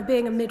of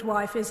being a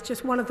midwife is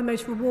just one of the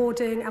most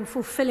rewarding and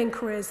fulfilling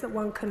careers that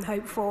one can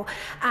hope for.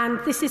 And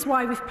this is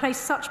why we've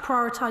placed such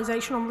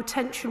prioritisation on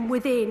retention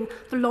within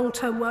the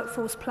long-term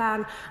workforce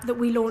plan that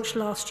we launched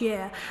last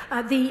year.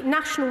 The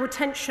National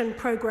Retention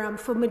Programme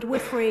for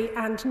Midwifery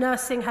and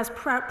Nursing has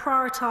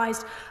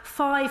prioritised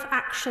 5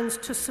 actions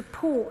to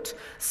support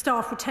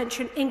staff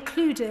retention,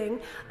 including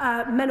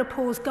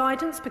menopause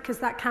guidance, because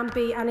that can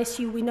be an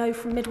issue we know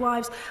from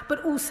midwives,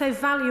 but also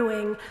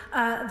valuing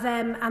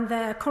them and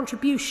their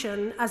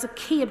contribution as a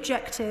key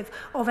objective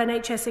of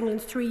NHS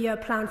England's 3-year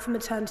plan for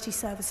maternity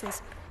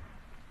services.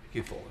 Thank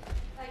you, Paul.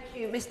 Thank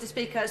you, Mr.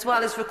 Speaker. As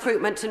well as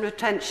recruitment and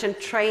retention,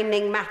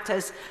 training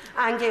matters.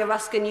 Anglia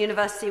Ruskin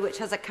University, which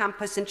has a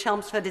campus in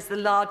Chelmsford, is the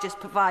largest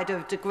provider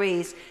of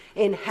degrees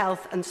in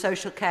health and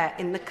social care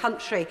in the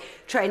country,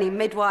 training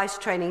midwives,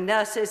 training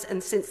nurses,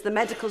 and since the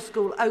medical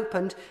school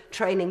opened,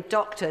 training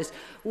doctors.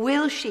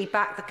 Will she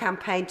back the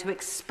campaign to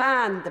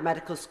expand the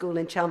medical school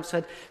in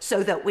Chelmsford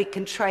so that we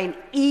can train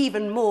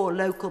even more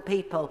local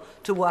people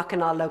to work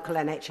in our local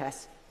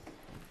NHS?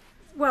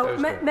 Well,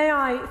 may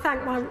I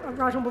thank my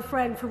right honourable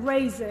friend for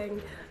raising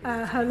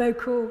her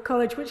local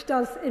college, which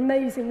does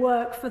amazing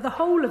work for the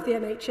whole of the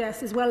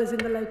NHS as well as in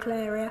the local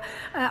area.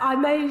 I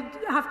may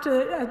have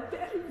to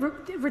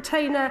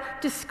retain a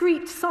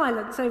discreet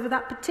silence over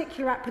that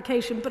particular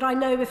application, but I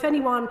know if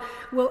anyone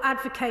will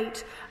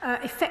advocate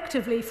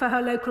effectively for her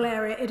local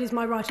area, it is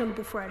my right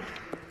honourable friend.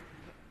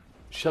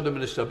 Shadow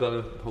Minister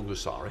Bella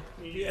Hongusari.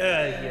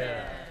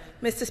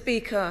 Mr.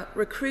 Speaker,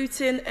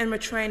 recruiting and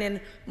retraining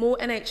more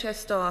NHS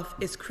staff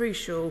is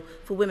crucial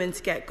for women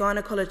to get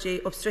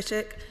gynaecology,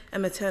 obstetric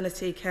and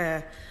maternity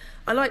care.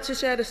 I'd like to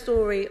share the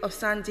story of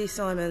Sandy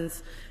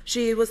Simons.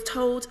 She was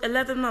told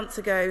 11 months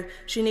ago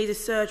she needed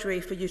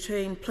surgery for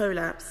uterine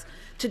prolapse.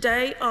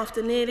 Today,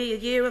 after nearly a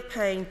year of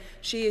pain,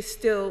 she is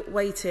still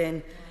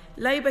waiting.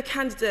 Labour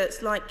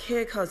candidates like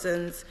Keir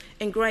Cousins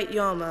in Great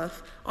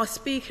Yarmouth are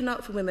speaking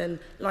up for women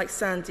like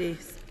Sandy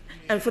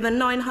and for the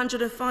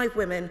 905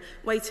 women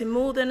waiting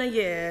more than a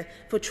year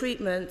for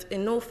treatment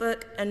in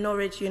Norfolk and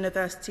Norwich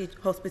University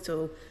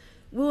Hospital.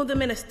 Will the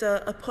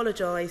Minister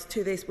apologise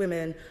to these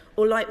women,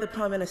 or like the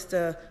Prime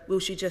Minister, will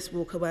she just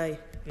walk away?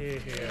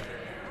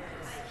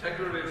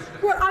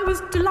 Well, I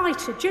was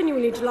delighted,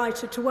 genuinely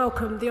delighted, to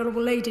welcome the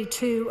Honourable Lady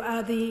to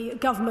the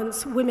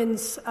Government's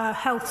Women's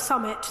Health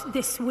Summit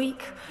this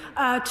week,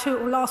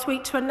 or last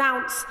week, to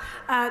announce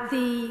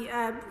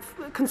the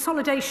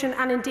consolidation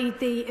and indeed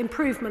the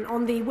improvement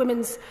on the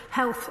women's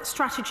health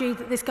strategy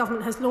that this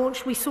Government has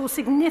launched. We saw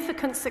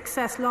significant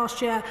success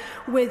last year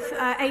with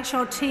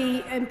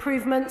HRT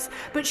improvements,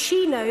 but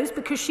she knows,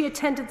 because she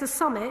attended the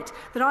summit,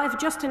 that I have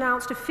just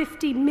announced a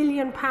 £50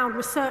 million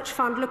research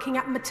fund looking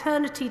at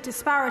maternity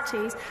disparities,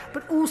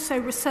 but also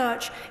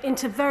research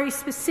into very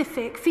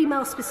specific,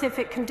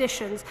 female-specific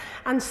conditions.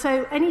 And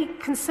so any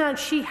concern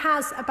she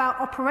has about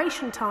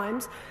operation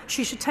times,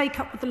 she should take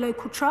up with the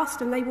local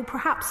trust, and they will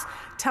perhaps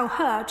tell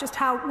her just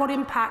what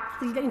impact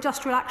the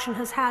industrial action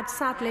has had,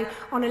 sadly,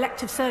 on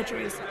elective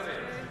surgeries.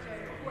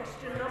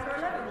 Question number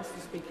 11, Mr.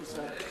 Speaker,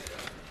 sir.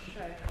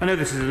 I know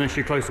this is an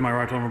issue close to my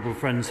right honourable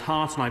friend's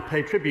heart, and I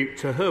pay tribute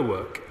to her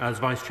work as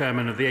Vice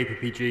Chairman of the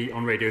APPG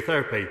on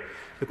radiotherapy.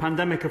 The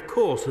pandemic, of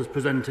course, has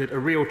presented a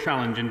real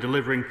challenge in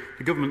delivering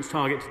the Government's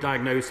target to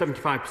diagnose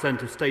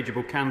 75% of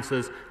stageable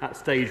cancers at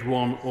stage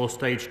 1 or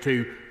stage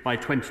 2 by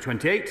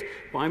 2028,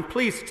 but I'm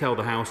pleased to tell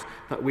the House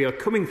that we are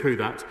coming through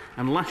that,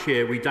 and last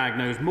year we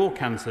diagnosed more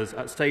cancers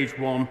at stage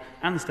 1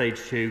 and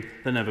stage 2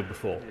 than ever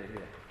before.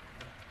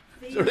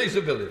 Cancer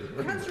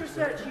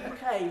Research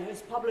UK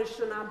has published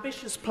an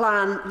ambitious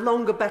plan,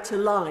 Longer Better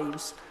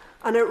Lives,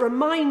 and it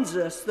reminds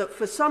us that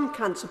for some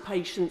cancer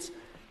patients,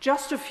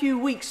 just a few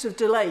weeks of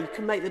delay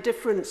can make the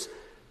difference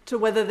to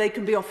whether they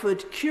can be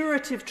offered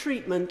curative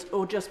treatment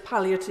or just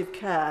palliative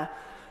care.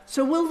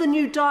 So will the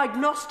new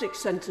diagnostic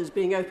centres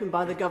being opened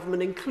by the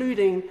Government,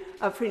 including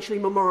at Finchley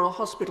Memorial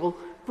Hospital,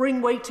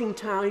 bring waiting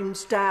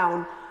times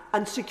down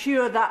and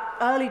secure that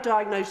early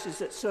diagnosis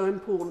that's so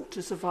important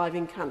to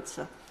surviving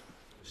cancer?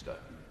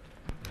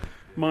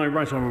 My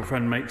right honourable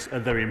friend makes a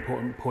very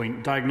important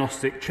point.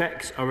 Diagnostic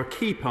checks are a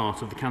key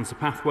part of the cancer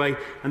pathway,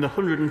 and the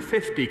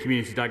 150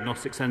 community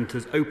diagnostic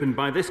centres opened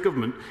by this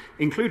Government,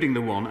 including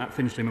the one at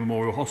Finchley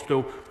Memorial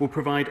Hospital, will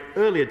provide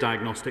earlier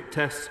diagnostic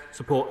tests,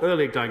 support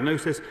earlier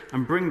diagnosis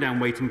and bring down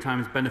waiting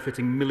times,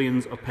 benefiting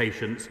millions of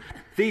patients.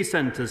 These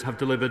centres have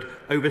delivered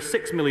over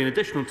 6 million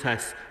additional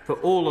tests for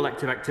all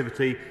elective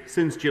activity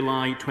since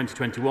July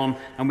 2021,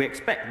 and we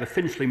expect the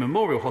Finchley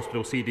Memorial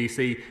Hospital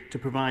CDC to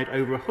provide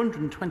over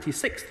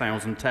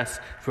 126,000 tests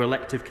for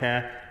elective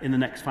care in the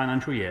next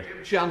financial year.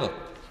 Shannon.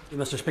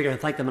 Mr. Speaker, I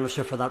thank the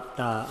Minister for that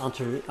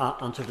answer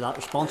to that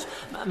response.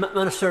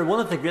 Minister,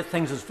 one of the great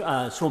things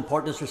that's so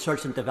important is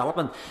research and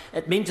development.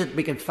 It means that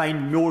we can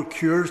find more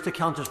cures to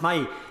cancers.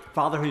 My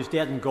father, who's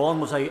dead and gone,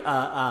 was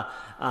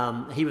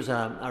he was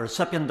a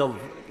recipient of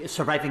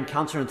surviving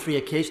cancer on 3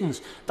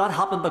 occasions. That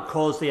happened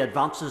because the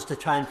advances to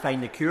try and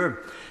find the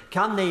cure.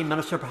 Can the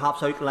Minister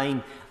perhaps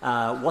outline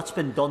what's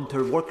been done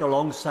to work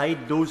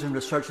alongside those in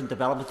research and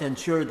development to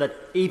ensure that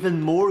even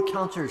more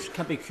cancers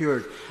can be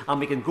cured, and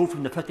we can go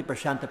from the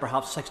 50% to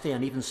perhaps 60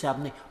 and even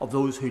 70 of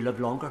those who live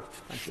longer?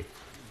 Thank you.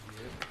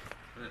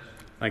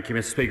 Thank you,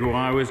 Mr. Speaker. Well,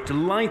 I was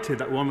delighted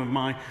that one of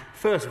my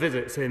first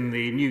visits in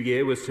the new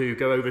year was to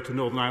go over to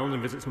Northern Ireland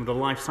and visit some of the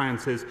life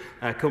sciences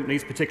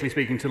companies, particularly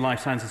speaking to life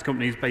sciences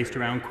companies based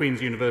around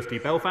Queen's University,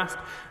 Belfast.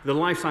 The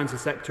life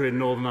sciences sector in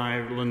Northern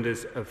Ireland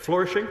is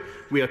flourishing.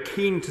 We are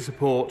keen to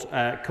support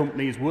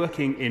companies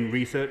working in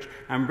research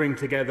and bring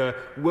together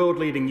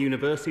world-leading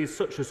universities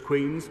such as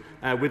Queen's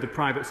with the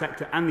private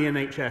sector and the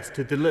NHS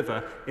to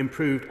deliver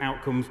improved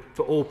outcomes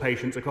for all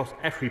patients across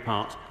every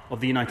part of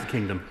the United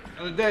Kingdom.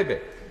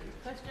 David.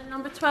 Question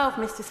number 12,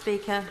 Mr.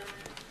 Speaker.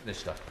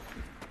 Minister.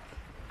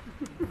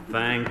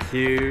 Thank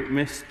you,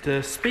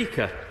 Mr.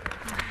 Speaker.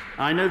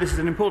 I know this is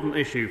an important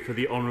issue for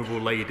the Honourable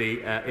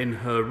Lady in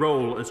her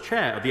role as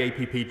Chair of the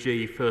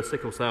APPG for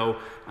sickle cell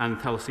and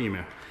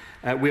thalassemia.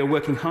 We are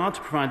working hard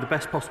to provide the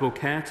best possible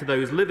care to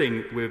those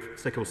living with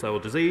sickle cell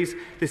disease.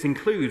 This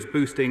includes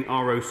boosting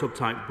RO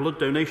subtype blood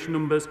donation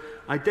numbers,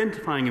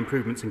 identifying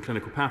improvements in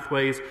clinical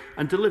pathways,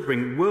 and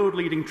delivering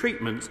world-leading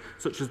treatments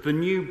such as the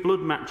new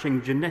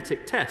blood-matching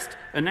genetic test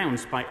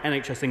announced by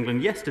NHS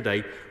England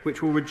yesterday,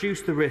 which will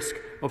reduce the risk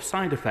of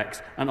side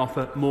effects and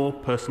offer more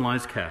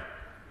personalised care.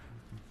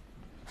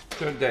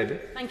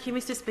 David. Thank you,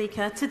 Mr.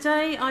 Speaker.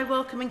 Today, I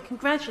welcome and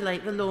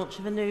congratulate the launch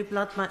of a new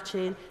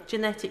blood-matching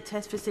genetic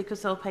test for sickle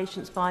cell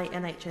patients by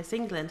NHS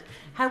England.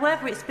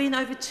 However, it's been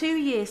over 2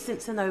 years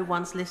since the No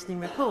One's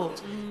Listening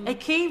report. A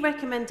key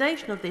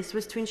recommendation of this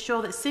was to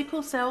ensure that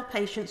sickle cell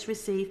patients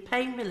receive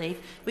pain relief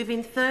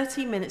within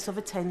 30 minutes of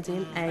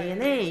attending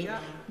A&E.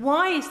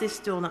 Why is this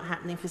still not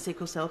happening for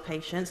sickle cell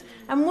patients?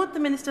 And would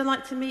the Minister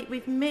like to meet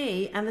with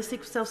me and the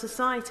Sickle Cell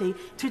Society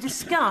to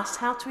discuss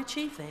how to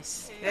achieve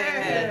this?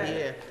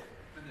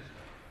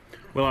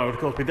 Well, I would, of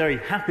course, be very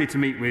happy to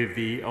meet with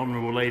the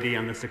Honourable Lady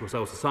and the Sickle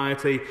Cell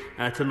Society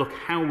to look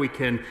how we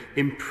can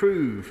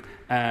improve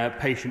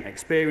patient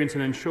experience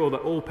and ensure that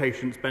all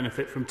patients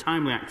benefit from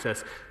timely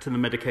access to the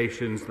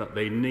medications that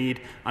they need.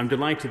 I'm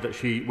delighted that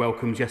she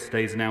welcomes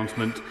yesterday's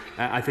announcement.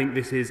 I think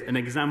this is an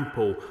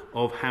example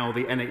of how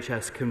the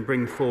NHS can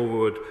bring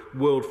forward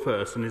world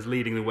first and is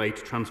leading the way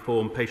to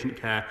transform patient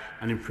care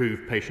and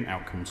improve patient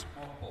outcomes.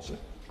 Question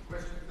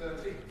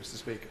 13, Mr.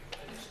 Speaker.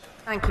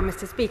 Thank you,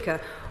 Mr. Speaker.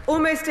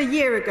 Almost a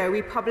year ago,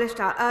 we published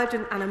our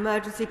Urgent and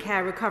Emergency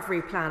Care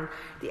Recovery Plan.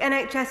 The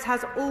NHS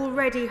has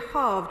already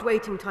halved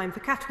waiting time for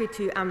Category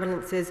 2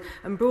 ambulances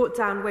and brought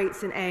down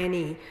waits in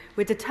A&E.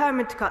 We're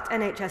determined to cut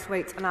NHS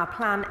waits, and our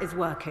plan is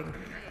working.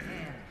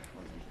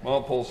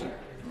 Mark Paulson.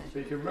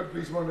 Speaker,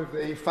 Rugby is one of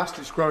the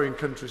fastest growing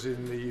countries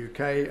in the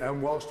UK,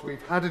 and whilst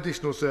we've had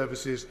additional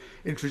services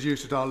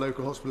introduced at our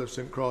local hospital of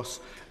St Cross,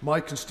 my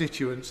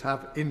constituents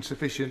have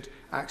insufficient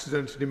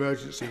accident and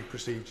emergency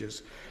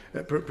procedures.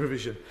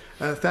 Provision.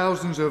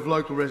 Thousands of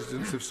local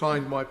residents have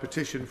signed my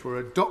petition for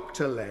a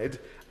doctor-led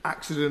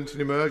accident and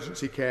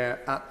emergency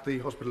care at the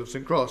Hospital of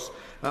St Cross.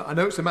 I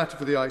know it's a matter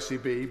for the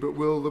ICB, but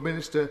will the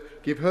Minister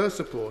give her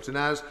support? And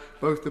as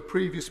both the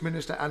previous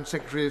Minister and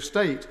Secretary of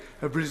State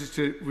have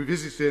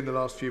revisited in the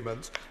last few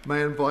months, may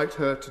I invite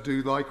her to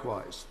do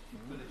likewise?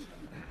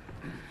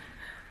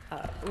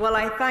 Well,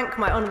 I thank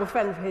my honourable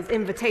friend for his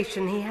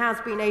invitation. He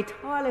has been a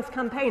tireless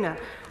campaigner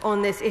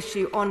on this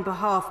issue on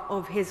behalf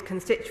of his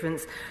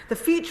constituents. The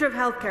future of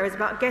healthcare is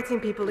about getting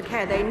people the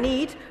care they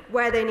need,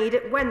 where they need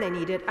it, when they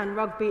need it, and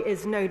Rugby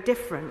is no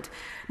different.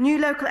 New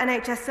local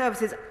NHS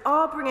services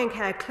are bringing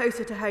care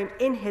closer to home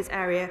in his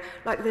area,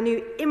 like the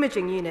new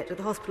imaging unit at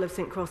the Hospital of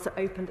St Cross that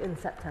opened in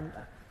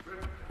September.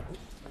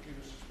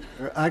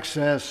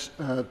 Access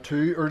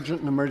to urgent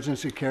and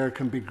emergency care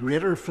can be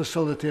greater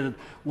facilitated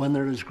when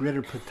there is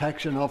greater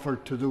protection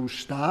offered to those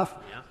staff,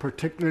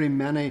 particularly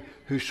many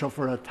who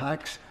suffer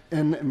attacks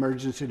in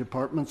emergency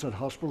departments at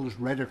hospitals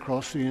right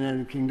across the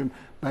United Kingdom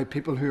by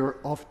people who are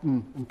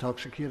often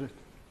intoxicated.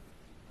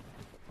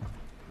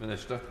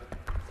 Minister.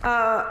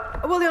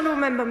 Well, the honourable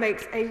member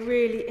makes a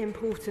really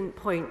important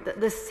point that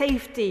the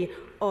safety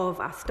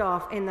of our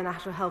staff in the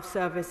National Health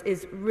Service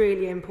is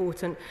really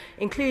important,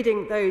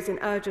 including those in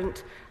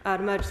urgent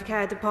emergency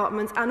care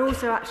departments and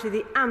also actually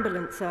the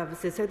ambulance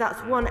services. So that's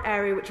one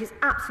area which is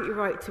absolutely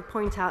right to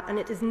point out, and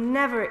it is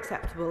never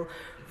acceptable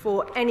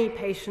for any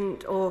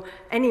patient or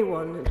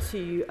anyone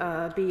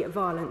to be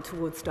violent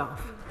towards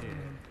staff.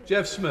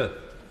 Jeff Smith.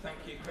 Thank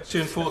you.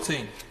 Question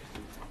 14.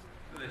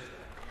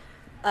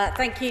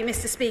 Thank you,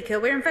 Mr. Speaker.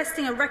 We're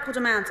investing a record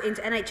amount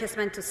into NHS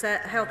mental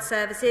health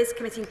services,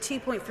 committing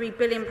 £2.3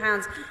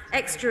 billion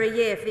extra a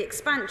year for the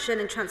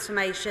expansion and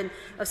transformation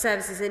of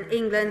services in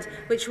England,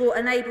 which will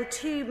enable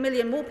 2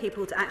 million more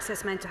people to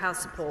access mental health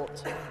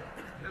support.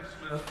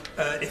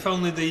 If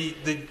only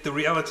the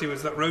reality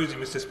was that rosy,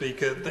 Mr.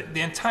 Speaker.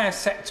 The entire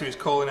sector is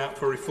calling out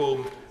for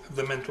reform of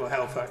the Mental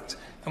Health Act.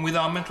 And with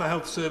our mental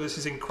health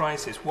services in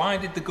crisis, why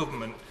did the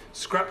government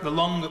scrap the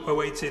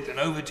long-awaited and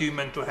overdue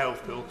mental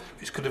health bill,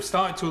 which could have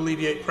started to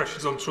alleviate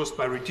pressures on trust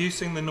by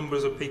reducing the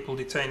numbers of people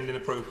detained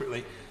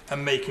inappropriately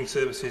and making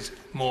services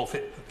more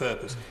fit for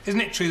purpose?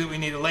 Isn't it true that we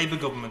need a Labour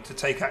government to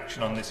take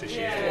action on this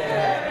issue?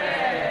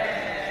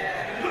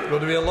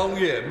 Going to be a long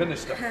year,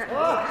 Minister.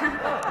 Well,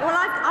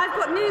 I've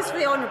got news for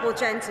the honourable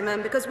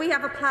gentleman, because we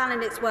have a plan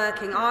and it's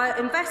working. Our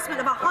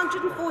investment of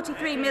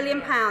 £143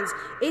 million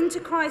into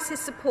crisis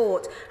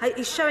support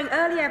is showing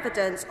early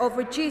evidence of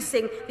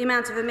reducing the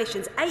amount of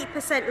admissions,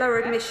 8% lower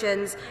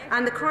admissions,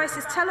 and the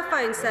crisis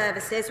telephone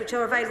services, which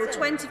are available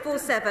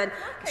 24/7,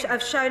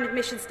 have shown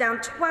admissions down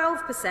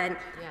 12%,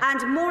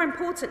 and more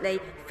importantly,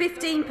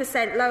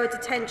 15% lower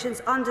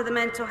detentions under the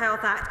Mental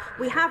Health Act.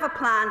 We have a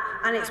plan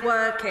and it's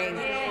working.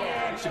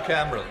 Mr.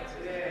 Cameron.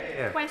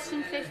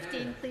 Question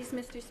 15, please,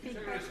 Mr.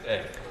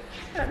 Speaker.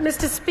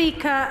 Mr.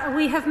 Speaker,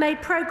 we have made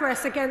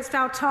progress against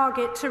our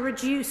target to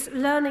reduce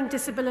learning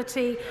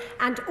disability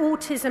and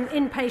autism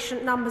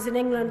inpatient numbers in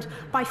England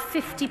by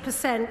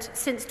 50%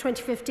 since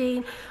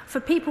 2015. For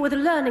people with a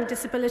learning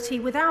disability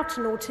without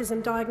an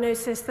autism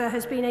diagnosis, there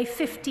has been a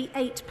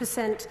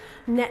 58%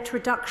 net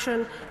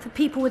reduction. For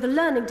people with a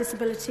learning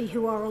disability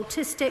who are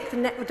autistic, the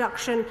net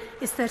reduction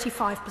is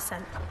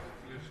 35%.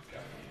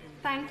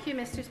 Thank you,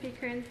 Mr.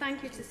 Speaker, and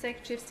thank you to the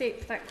Secretary of State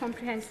for that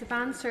comprehensive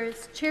answer.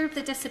 As Chair of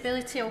the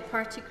Disability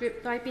All-Party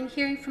Group, I've been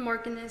hearing from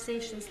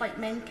organisations like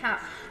MenCap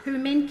who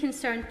remain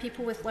concerned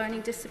people with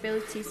learning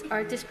disabilities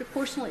are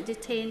disproportionately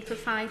detained for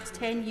 5 to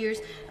 10 years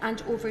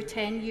and over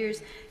 10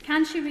 years.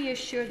 Can she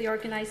reassure the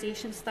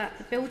organisations that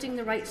the Building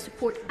the Right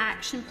Support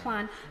Action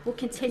Plan will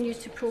continue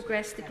to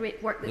progress the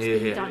great work that's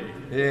being done?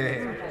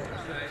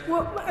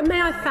 Well,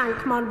 may I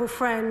thank my honourable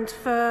friend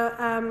for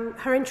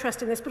her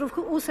interest in this, but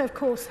also, of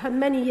course, her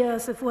many years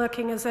of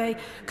working as a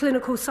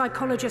clinical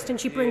psychologist, and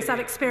she brings that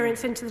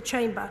experience into the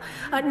chamber.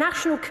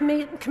 National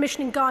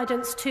Commissioning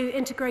Guidance to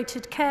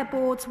Integrated Care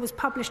Boards was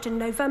published in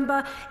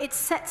November. It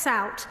sets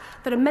out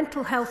that a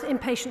mental health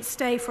inpatient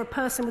stay for a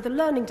person with a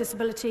learning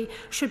disability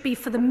should be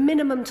for the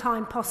minimum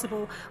minimum time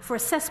possible for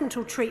assessment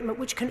or treatment,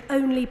 which can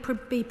only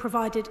be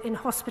provided in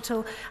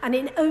hospital. And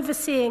in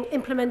overseeing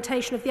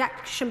implementation of the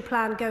action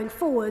plan going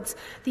forwards,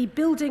 the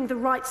Building the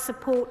Right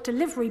Support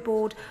Delivery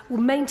Board will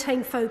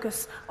maintain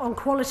focus on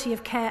quality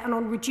of care and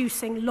on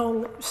reducing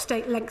long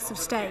lengths of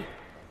stay.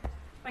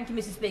 Thank you,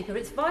 Mr. Speaker.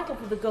 It's vital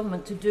for the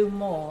government to do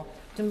more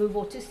to move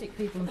autistic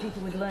people and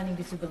people with learning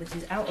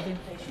disabilities out of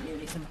inpatient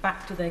units and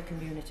back to their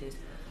communities.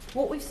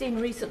 What we've seen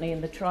recently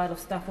in the trial of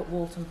staff at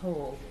Walton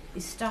Hall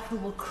is staff who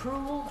were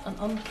cruel and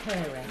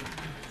uncaring.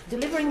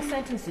 Delivering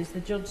sentences, the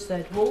judge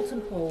said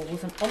Walton Hall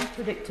was an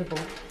unpredictable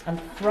and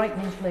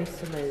frightening place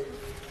to live.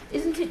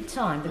 Isn't it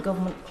time the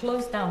government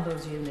closed down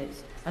those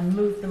units and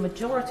moved the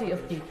majority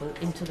of people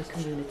into the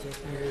community?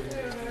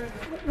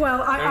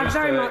 Well, I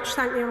very much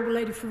thank the Honourable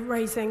Lady for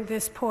raising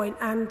this point,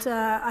 and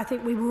I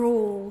think we were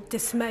all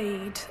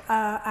dismayed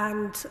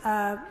and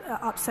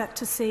upset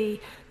to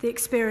see the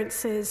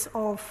experiences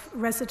of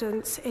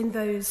residents in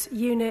those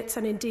units,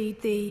 and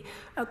indeed the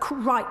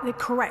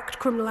correct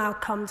criminal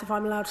outcomes, if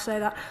I'm allowed to say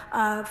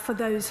that, for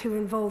those who were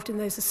involved in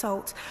those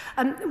assaults.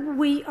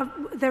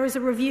 There is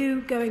a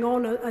review going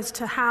on as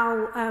to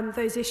how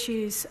those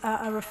issues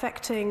are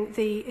affecting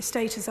the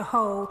estate as a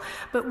whole,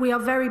 but we are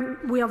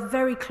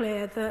very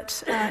clear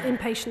that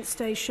inpatient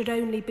stays should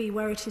only be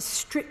where it is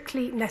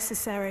strictly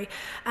necessary,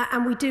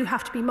 and we do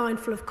have to be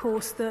mindful, of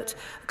course, that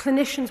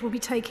clinicians will be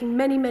taking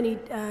many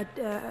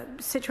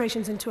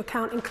situations into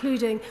account,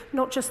 including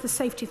not just the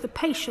safety of the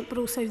patient but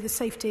also the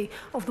safety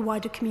of the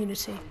wider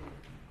community.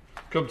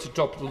 Come to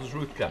Topicals,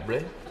 Ruth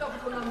Cabret.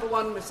 Topical number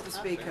 1, Mr.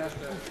 Speaker.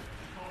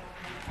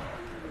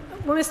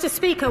 Well, Mr.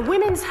 Speaker,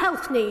 women's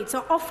health needs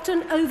are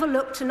often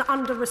overlooked and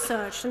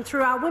under-researched, and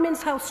through our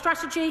women's health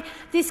strategy,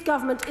 this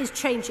government is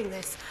changing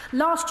this.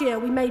 Last year,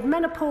 we made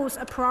menopause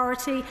a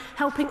priority,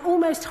 helping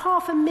almost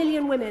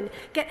 500,000 women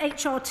get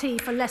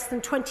HRT for less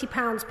than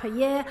 £20 per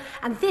year,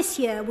 and this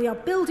year we are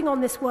building on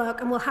this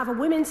work and will have a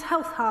women's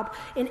health hub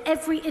in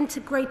every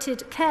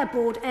integrated care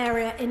board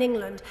area in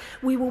England.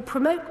 We will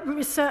promote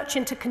research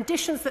into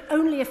conditions that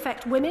only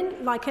affect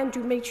women, like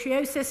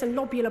endometriosis and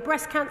lobular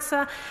breast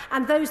cancer,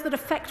 and those that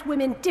affect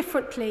women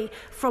differently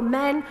from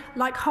men,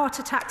 like heart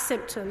attack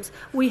symptoms.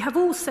 We have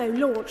also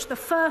launched the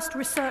first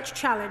research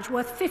challenge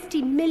worth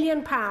 £50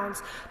 million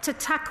to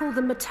tackle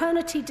the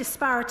maternity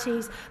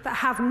disparities that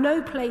have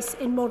no place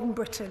in modern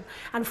Britain.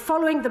 And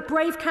following the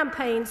brave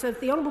campaigns of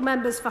the honourable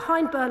members for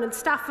Hyndburn and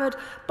Stafford,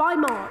 by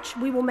March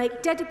we will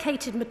make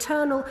dedicated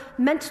maternal,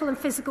 mental and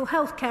physical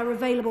health care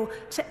available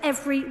to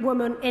every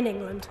woman in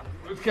England.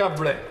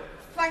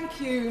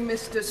 Thank you,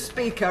 Mr.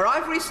 Speaker.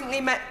 I've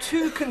recently met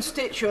 2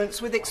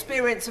 constituents with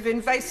experience of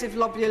invasive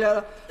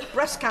lobular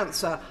breast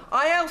cancer.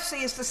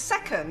 ILC is the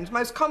second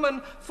most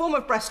common form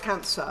of breast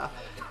cancer,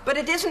 but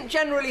it isn't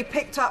generally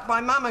picked up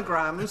by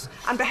mammograms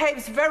and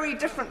behaves very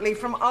differently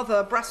from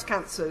other breast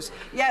cancers.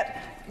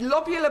 Yet,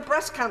 lobular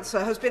breast cancer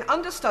has been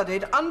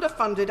understudied,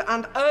 underfunded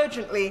and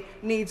urgently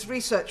needs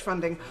research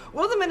funding.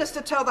 Will the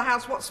Minister tell the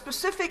House what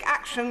specific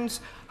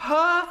actions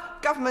her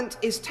government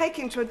is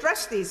taking to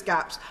address these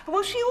gaps? And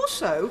will she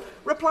also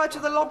reply to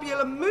the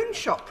lobular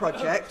moonshot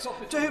project,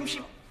 to whom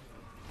she...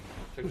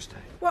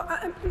 Well,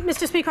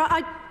 Mr. Speaker,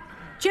 I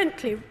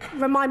gently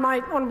remind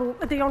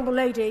the Honourable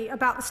Lady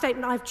about the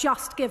statement I've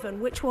just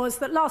given, which was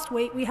that last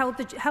week we held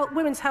the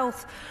Women's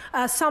Health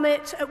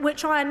Summit, at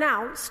which I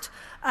announced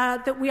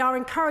that we are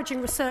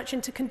encouraging research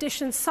into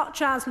conditions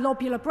such as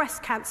lobular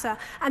breast cancer.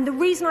 And the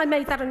reason I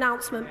made that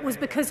announcement was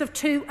because of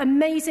 2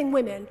 amazing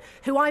women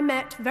who I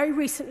met very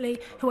recently,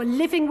 who are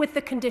living with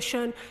the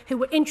condition, who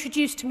were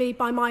introduced to me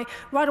by my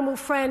right honourable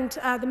friend,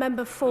 the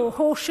member for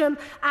Horsham,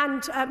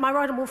 and my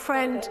right honourable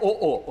friend...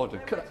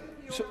 Order.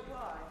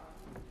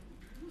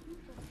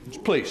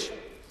 Please.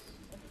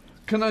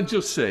 Can I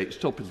just say,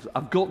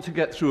 I've got to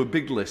get through a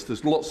big list.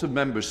 There's lots of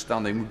members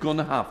standing. We're going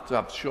to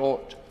have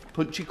short,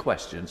 punchy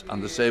questions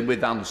and the same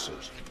with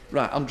answers.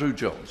 Right, Andrew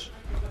Jones.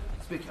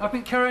 I've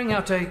been carrying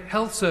out a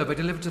health survey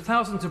delivered to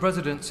thousands of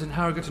residents in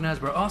Harrogate and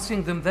Esborough,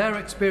 asking them their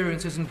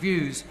experiences and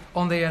views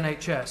on the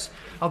NHS.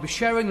 I'll be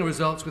sharing the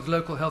results with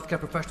local healthcare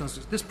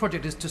professionals. This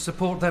project is to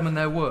support them in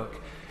their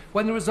work.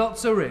 When the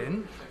results are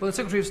in, will the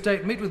Secretary of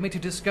State meet with me to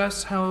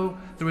discuss how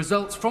the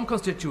results from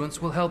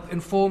constituents will help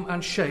inform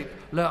and shape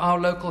our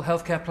local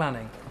healthcare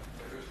planning?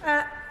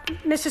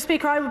 Mr.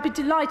 Speaker, I would be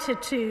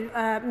delighted to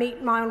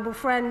meet my honourable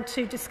friend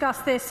to discuss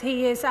this.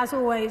 He is, as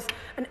always,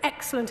 an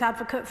excellent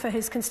advocate for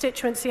his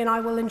constituency, and I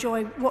will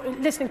enjoy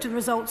listening to the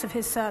results of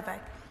his survey.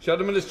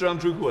 Shadow Minister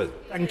Andrew Gwynne.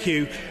 Thank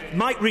you.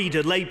 Mike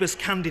Reader, Labour's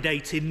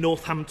candidate in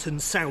Northampton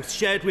South,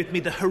 shared with me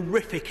the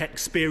horrific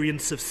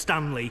experience of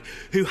Stanley,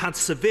 who had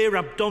severe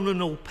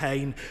abdominal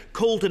pain,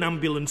 called an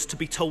ambulance to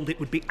be told it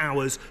would be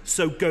hours,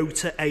 so go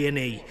to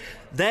A&E.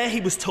 There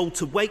he was told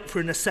to wait for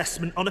an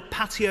assessment on a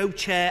patio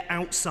chair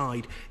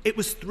outside. It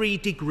was 3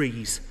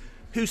 degrees.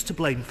 Who's to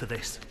blame for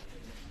this?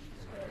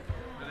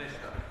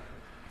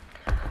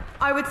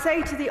 I would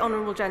say to the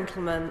honourable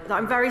gentleman that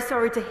I'm very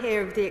sorry to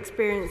hear of the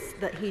experience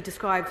that he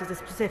describes as a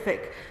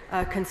specific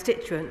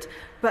constituent,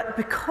 but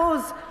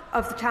because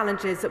of the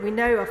challenges that we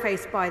know are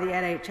faced by the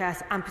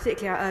NHS and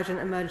particularly our urgent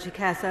emergency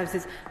care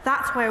services,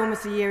 that's why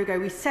almost a year ago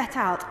we set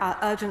out our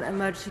urgent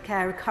emergency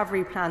care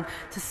recovery plan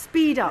to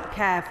speed up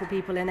care for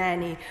people in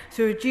A&E,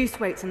 to reduce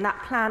waits, and that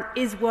plan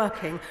is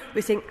working.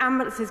 We're seeing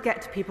ambulances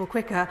get to people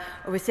quicker,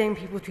 or we're seeing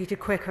people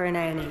treated quicker in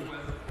A&E.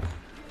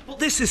 But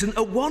this isn't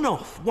a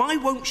one-off. Why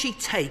won't she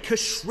take a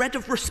shred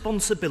of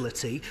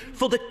responsibility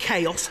for the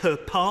chaos her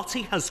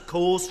party has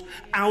caused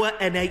our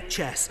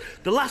NHS?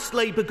 The last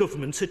Labour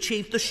government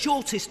achieved the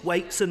shortest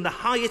waits and the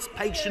highest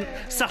patient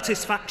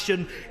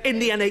satisfaction in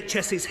the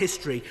NHS's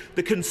history.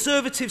 The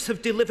Conservatives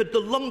have delivered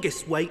the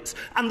longest waits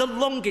and the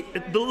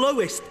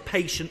lowest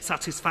patient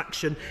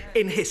satisfaction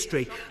in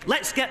history.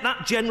 Let's get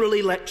that general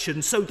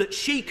election so that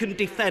she can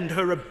defend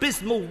her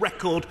abysmal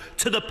record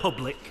to the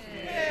public.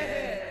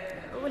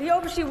 Well, he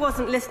obviously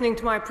wasn't listening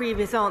to my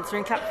previous answer.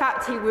 In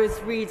fact, he was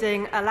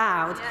reading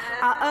aloud.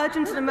 Our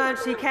urgent and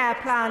emergency care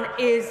plan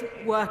is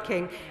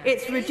working.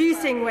 It's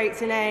reducing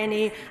waits in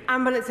A&E.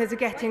 Ambulances are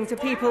getting to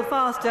people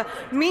faster.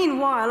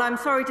 Meanwhile, I'm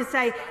sorry to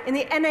say, in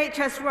the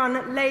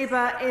NHS-run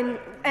Labour-run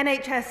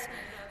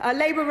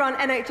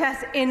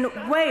NHS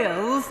in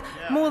Wales,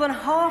 more than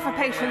half of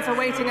patients are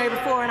waiting over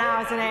 4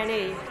 hours in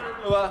A&E.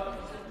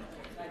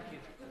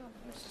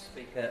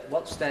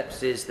 What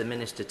steps is the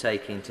Minister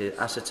taking to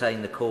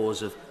ascertain the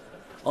cause of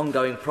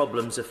ongoing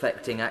problems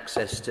affecting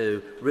access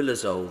to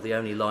riluzole, the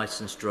only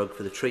licensed drug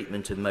for the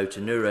treatment of motor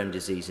neurone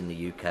disease in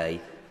the UK,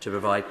 to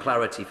provide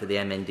clarity for the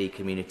MND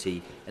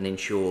community and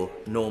ensure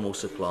normal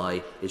supply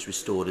is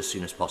restored as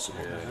soon as possible?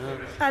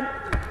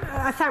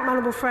 I thank my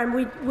honourable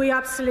friend. We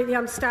absolutely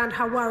understand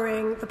how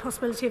worrying the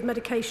possibility of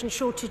medication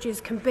shortages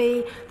can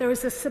be. There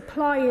is a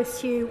supply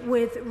issue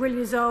with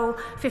riluzole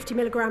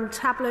 50mg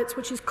tablets,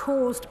 which is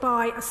caused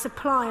by a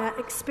supplier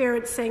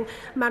experiencing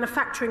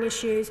manufacturing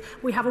issues.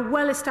 We have a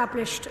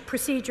well-established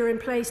procedure in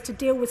place to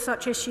deal with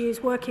such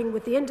issues, working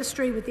with the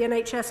industry, with the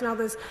NHS and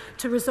others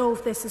to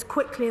resolve this as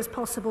quickly as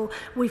possible.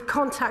 We've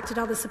contacted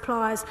other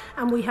suppliers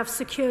and we have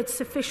secured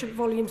sufficient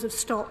volumes of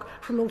stock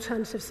from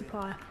alternative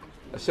supplier.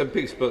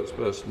 SNP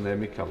spokesperson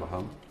Amy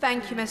Callaghan.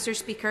 Thank you, Mr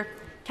Speaker.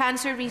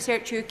 Cancer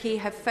Research UK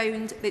have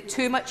found that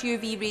too much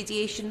UV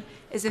radiation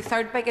is the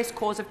third biggest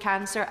cause of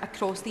cancer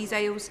across these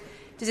isles.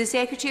 Does the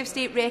Secretary of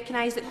State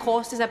recognise that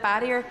cost is a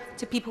barrier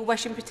to people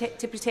wishing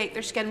to protect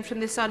their skin from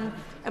the sun,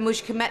 and will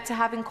she commit to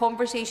having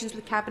conversations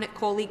with Cabinet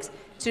colleagues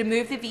to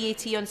remove the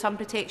VAT on some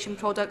protection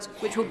products,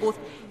 which will both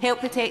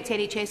help protect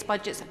NHS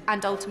budgets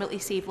and ultimately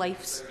save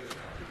lives?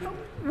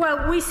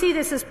 Well, we see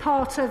this as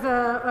part of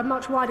a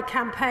much wider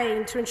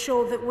campaign to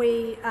ensure that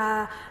we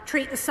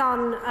treat the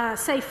sun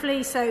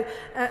safely, so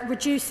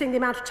reducing the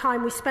amount of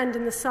time we spend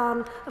in the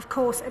sun, of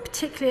course,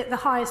 particularly at the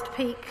highest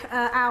peak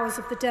hours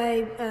of the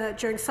day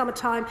during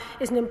summertime,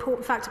 is an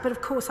important factor. But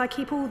of course, I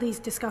keep all these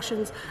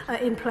discussions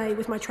in play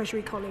with my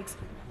Treasury colleagues.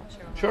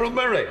 Cheryl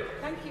Murray.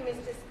 Thank you, Mr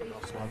Speaker.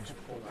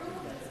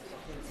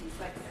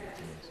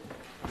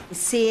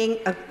 Seeing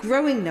a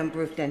growing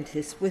number of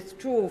dentists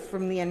withdraw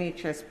from the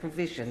NHS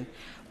provision,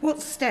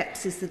 what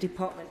steps is the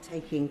department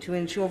taking to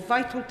ensure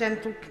vital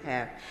dental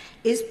care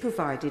is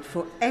provided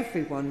for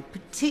everyone,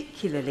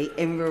 particularly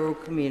in rural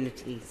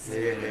communities?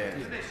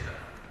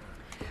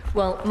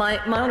 Well, my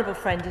honourable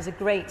friend is a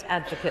great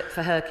advocate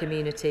for her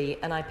community,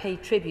 and I pay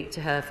tribute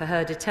to her for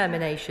her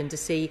determination to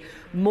see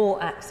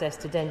more access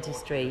to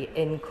dentistry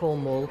in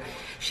Cornwall.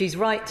 She's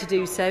right to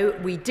do so.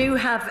 We do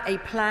have a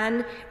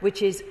plan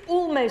which is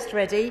almost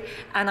ready,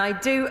 and I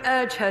do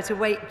urge her to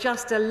wait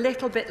just a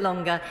little bit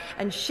longer,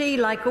 and she,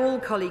 like all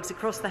colleagues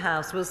across the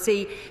House, will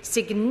see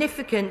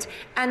significant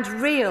and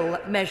real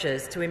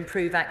measures to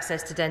improve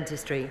access to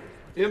dentistry.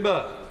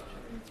 Hyndburn.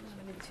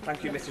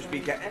 Thank you, Mr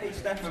Speaker. Any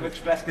staff have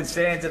expressed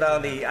concerns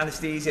around the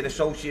Anaesthesia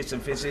Associates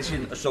and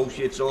Physician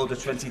Associates Order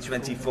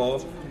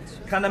 2024.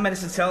 Can the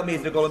Minister tell me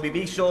if there are going to be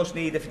resource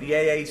needed for the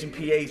AAs and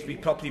PAs to be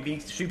properly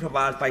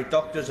supervised by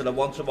doctors at a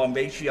 1-to-1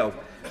 ratio?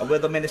 And will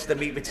the Minister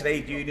meet with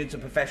trade unions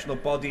and professional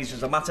bodies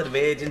as a matter of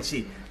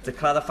urgency to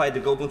clarify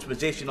the government's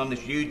position on this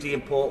hugely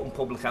important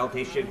public health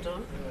issue?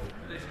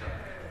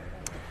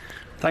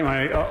 Thank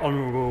my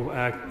honourable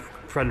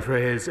friend for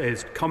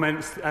his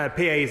comments.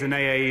 PAs and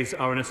AAs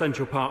are an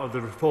essential part of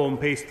the reform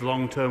piece, the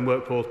long-term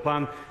workforce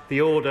plan.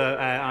 The order,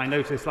 I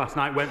noticed last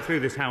night, went through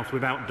this House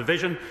without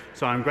division,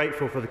 so I'm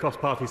grateful for the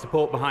cross-party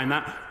support behind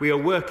that. We are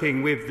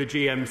working with the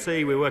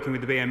GMC, we're working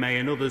with the BMA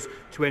and others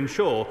to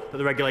ensure that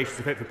the regulations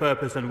are fit for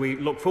purpose, and we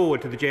look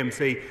forward to the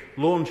GMC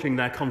launching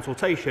their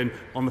consultation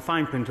on the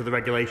fine print of the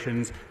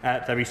regulations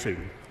very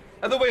soon.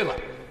 The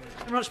Wheeler.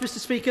 Thank you very much, Mr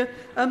Speaker.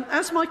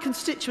 As my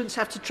constituents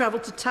have to travel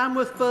to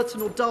Tamworth,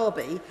 Burton or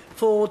Derby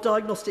for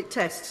diagnostic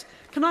tests,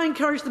 can I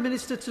encourage the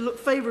Minister to look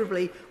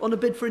favourably on a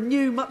bid for a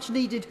new,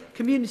 much-needed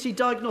community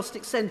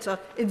diagnostic centre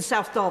in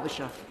South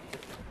Derbyshire?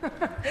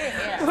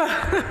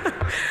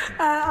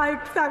 I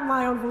thank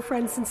my honourable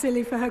friend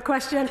sincerely for her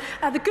question.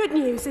 The good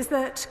news is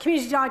that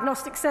community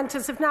diagnostic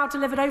centres have now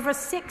delivered over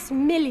 6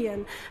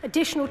 million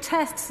additional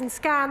tests and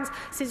scans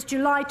since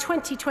July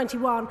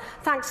 2021,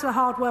 thanks to the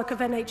hard work of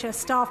NHS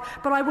staff.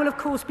 But I will, of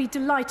course, be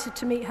delighted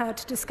to meet her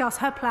to discuss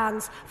her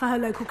plans for her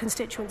local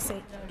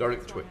constituency.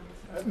 Derek Twitt.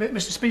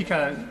 Mr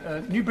Speaker,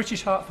 New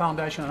British Heart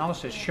Foundation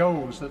analysis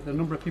shows that the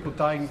number of people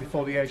dying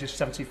before the age of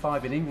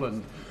 75 in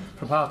England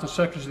from heart and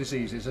circulatory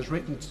diseases has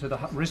risen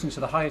to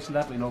the highest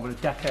level in over a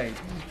decade.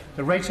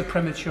 The rate of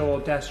premature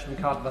deaths from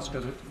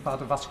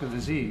cardiovascular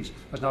disease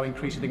has now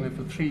increased in England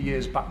for 3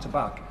 years back to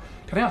back.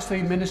 Can I ask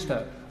the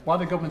Minister why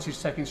the government is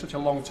taking such a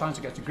long time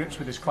to get to grips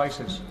with this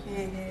crisis?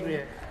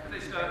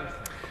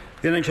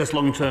 The NHS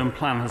long-term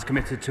plan has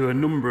committed to a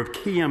number of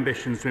key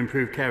ambitions to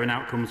improve care and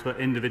outcomes for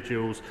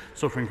individuals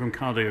suffering from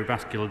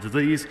cardiovascular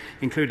disease,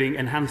 including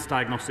enhanced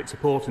diagnostic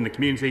support in the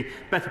community,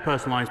 better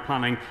personalised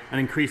planning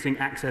and increasing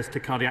access to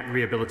cardiac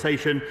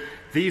rehabilitation.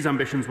 These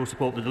ambitions will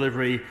support the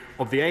delivery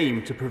of the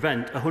aim to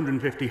prevent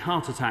 150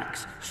 heart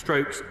attacks,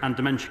 strokes and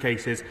dementia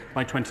cases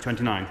by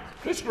 2029.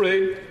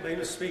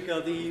 Mr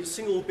Speaker, the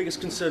single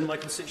biggest concern my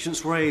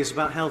constituents raise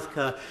about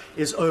healthcare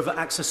is over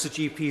access to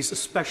GPs,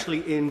 especially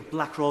in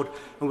Blackrod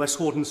and West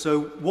Horton.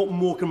 So what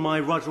more can my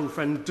right honourable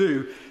friend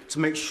do to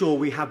make sure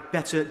we have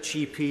better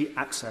GP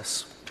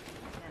access?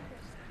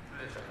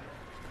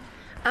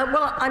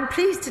 Well, I'm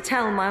pleased to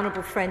tell my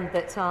honourable friend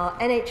that our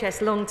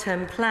NHS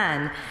long-term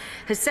plan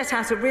has set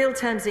out a real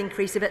terms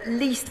increase of at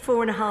least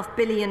 £4.5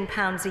 billion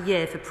a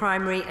year for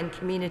primary and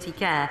community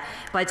care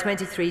by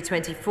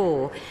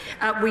 23-24.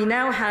 We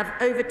now have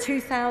over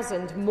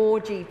 2,000 more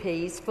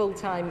GPs,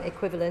 full-time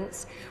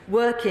equivalents,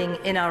 working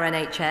in our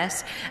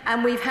NHS,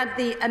 and we've had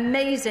the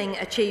amazing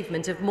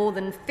achievement of more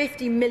than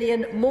 50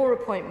 million more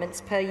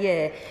appointments per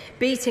year,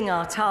 beating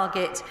our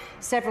target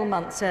several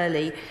months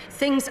early.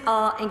 Things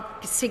are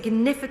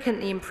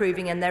significantly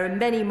improving, and there are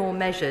many more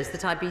measures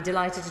that I'd be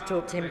delighted to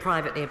talk to him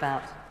privately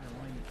about.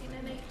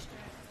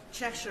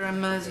 Cheshire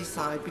and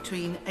Merseyside,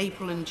 between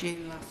April and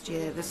June last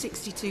year, the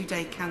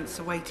 62-day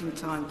cancer waiting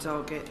time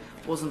target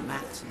wasn't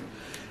met.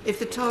 If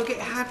the target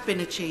had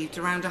been achieved,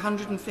 around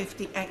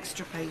 150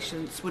 extra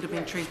patients would have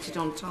been treated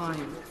on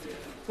time.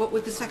 What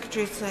would the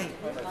Secretary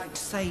like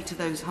to say to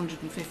those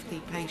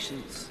 150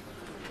 patients?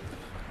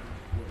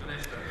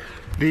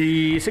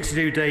 The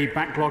 62-day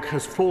backlog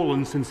has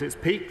fallen since its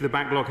peak. The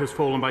backlog has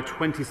fallen by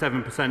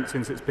 27%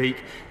 since its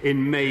peak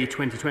in May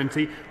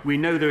 2020. We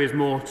know there is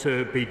more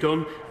to be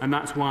done, and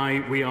that's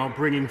why we are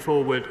bringing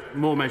forward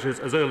more measures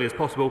as early as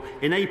possible.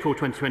 In April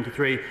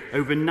 2023,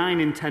 over 9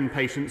 in 10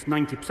 patients,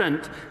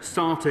 90%,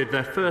 started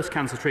their first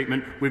cancer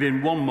treatment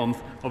within 1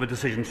 month of a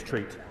decision to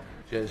treat.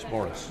 James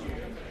Morris.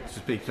 Mr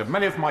Speaker,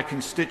 many of my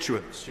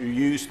constituents who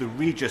use the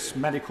Regis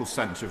Medical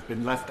Centre have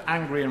been left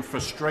angry and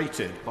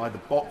frustrated by the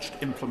botched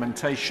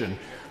implementation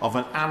of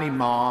an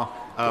Animar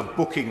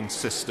booking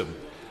system,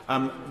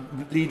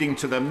 leading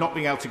to them not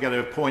being able to get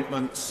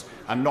appointments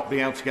and not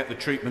being able to get the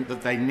treatment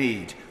that they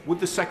need.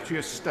 Would the Secretary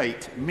of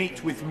State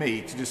meet with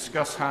me to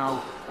discuss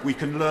how we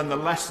can learn the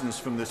lessons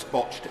from this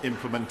botched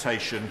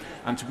implementation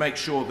and to make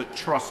sure that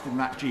trust in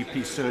that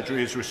GP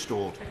surgery is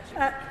restored?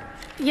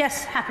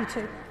 Yes, happy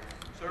to.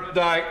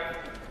 Sara.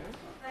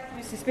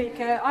 Mr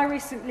Speaker, I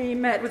recently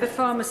met with a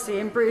pharmacy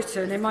in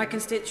Bruton in my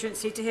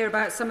constituency to hear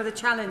about some of the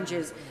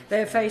challenges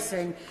they're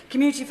facing.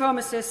 Community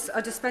pharmacists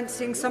are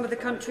dispensing some of the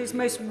country's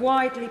most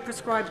widely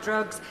prescribed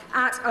drugs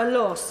at a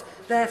loss,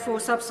 therefore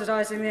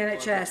subsidising the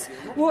NHS.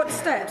 What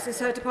steps is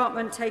her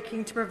department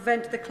taking to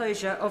prevent the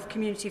closure of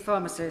community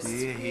pharmacists?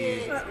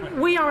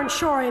 We are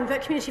ensuring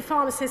that community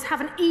pharmacists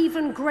have an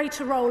even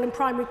greater role in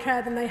primary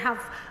care than they have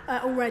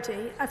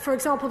already. For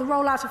example, the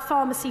rollout of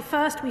Pharmacy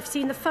First. We've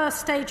seen the first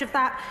stage of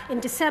that in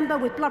December,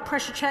 with blood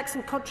pressure checks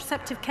and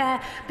contraceptive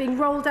care being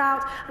rolled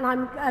out, and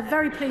I'm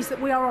very pleased that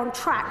we are on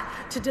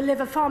track to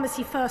deliver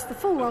Pharmacy First, the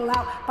full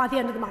rollout, by the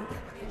end of the month.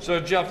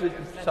 Sir Javed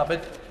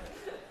Sabit.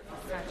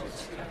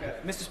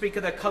 Mr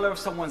Speaker, the colour of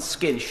someone's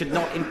skin should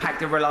not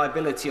impact the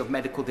reliability of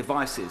medical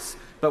devices,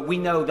 but we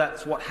know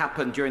that's what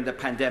happened during the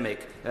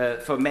pandemic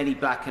for many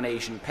Black and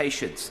Asian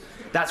patients.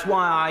 That's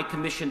why I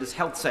commissioned as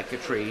Health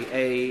Secretary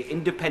an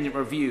independent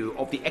review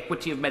of the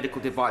equity of medical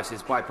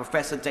devices by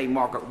Professor Dame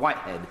Margaret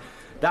Whitehead.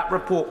 That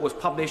report was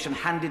published and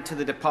handed to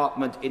the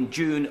department in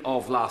June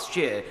of last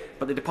year,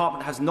 but the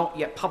department has not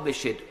yet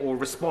published it or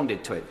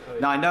responded to it.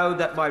 Now, I know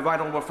that my right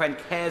honourable friend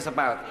cares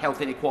about health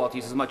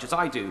inequalities as much as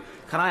I do.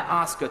 Can I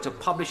ask her to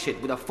publish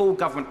it with a full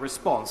government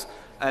response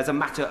as a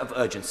matter of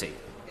urgency?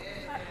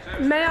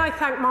 May I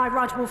thank my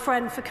right honourable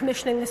friend for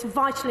commissioning this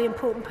vitally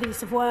important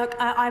piece of work.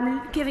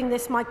 I'm giving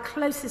this my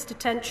closest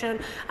attention,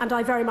 and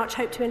I very much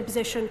hope to be in a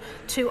position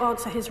to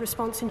answer his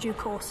response in due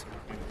course.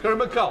 Karen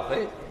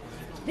McCarthy.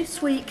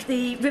 This week,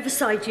 the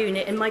Riverside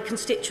unit in my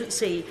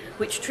constituency,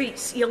 which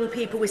treats young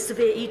people with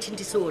severe eating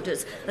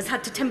disorders, has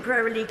had to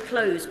temporarily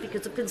close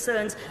because of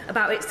concerns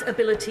about its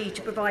ability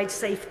to provide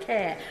safe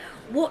care.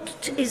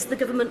 What is the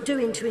government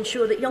doing to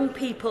ensure that young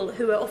people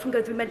who are often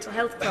going through mental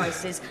health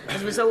crises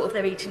as a result of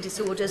their eating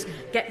disorders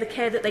get the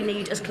care that they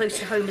need as close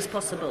to home as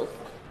possible?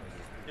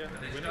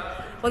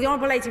 Well, the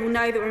Honourable Lady will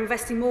know that we're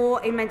investing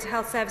more in mental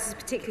health services,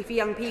 particularly for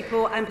young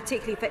people and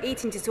particularly for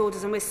eating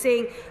disorders, and we're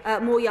seeing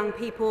more young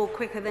people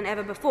quicker than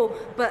ever before.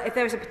 But if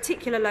there is a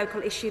particular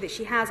local issue that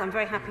she has, I'm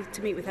very happy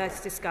to meet with her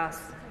to discuss.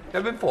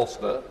 Kevin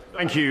Foster.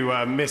 Thank you,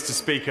 Mr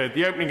Speaker.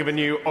 The opening of a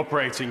new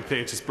operating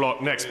theatres block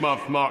next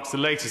month marks the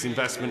latest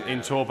investment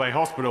in Torbay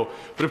Hospital.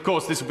 But of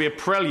course, this will be a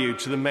prelude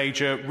to the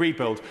major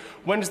rebuild.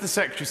 When does the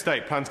Secretary of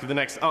State plan to give the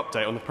next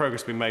update on the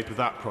progress being made with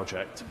that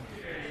project?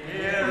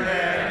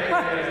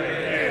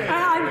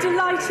 I'm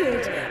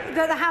delighted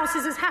that the House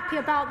is as happy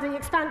about the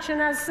expansion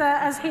as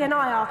he and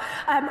I are.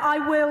 I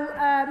will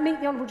meet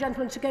the Honourable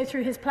Gentleman to go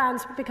through his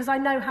plans because I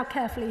know how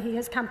carefully he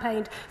has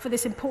campaigned for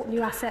this important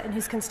new asset in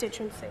his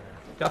constituency.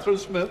 Catherine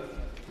Smith.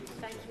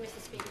 Thank you, Mr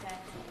Speaker.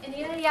 In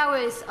the early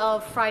hours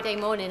of Friday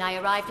morning, I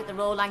arrived at the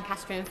Royal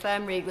Lancaster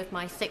Infirmary with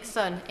my sick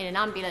son in an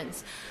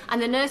ambulance,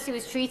 and the nurse who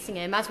was treating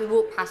him, as we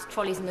walked past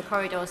trolleys in the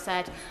corridor,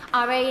 said,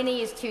 "Our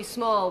A&E is too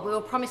small. We were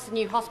promised a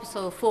new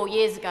hospital 4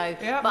 years ago,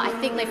 but I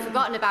think they've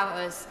forgotten about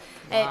us."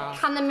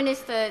 Can the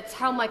Minister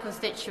tell my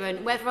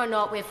constituent whether or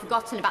not we've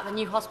forgotten about the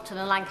new hospital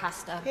in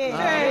Lancaster?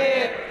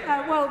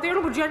 Well, the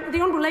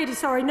Honourable Lady,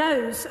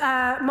 knows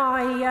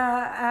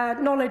my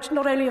knowledge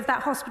not only of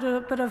that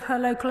hospital but of her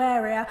local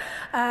area.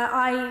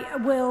 I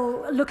will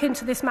look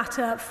into this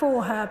matter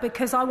for her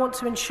because I want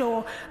to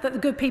ensure that the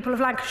good people of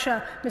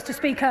Lancashire, Mr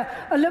Speaker,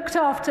 are looked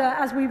after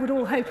as we would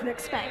all hope and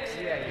expect.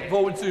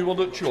 Forward to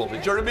one at Chorley.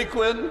 Jeremy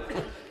Quinn.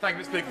 Thank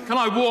you, Mr Speaker. Can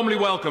I warmly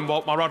welcome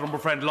what my right honourable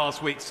friend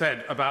last week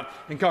said about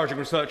encouraging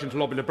research into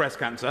lobular breast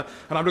cancer,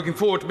 and I'm looking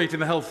forward to meeting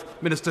the Health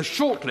Minister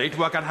shortly to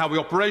work out how we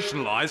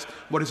operationalise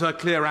what is her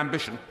clear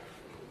ambition.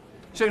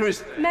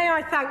 May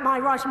I thank my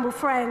right honourable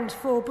friend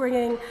for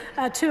bringing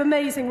two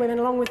amazing women,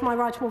 along with my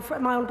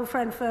honourable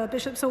friend for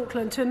Bishop's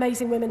Auckland, two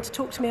amazing women to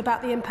talk to me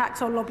about the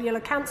impact on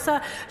lobular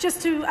cancer.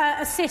 Just to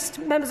assist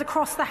members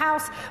across the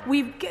House,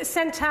 we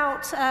sent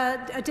out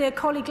a Dear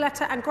Colleague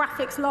letter and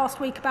graphics last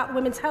week about the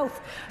women's health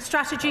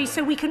strategy,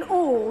 so we can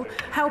all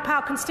help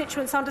our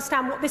constituents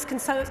understand what this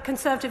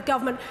Conservative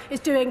government is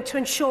doing to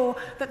ensure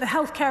that the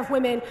healthcare of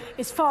women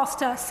is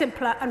faster,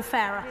 simpler and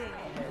fairer.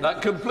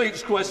 That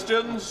completes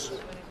questions.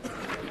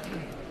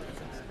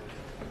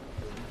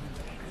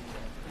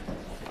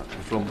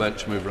 Front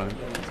bench, move round.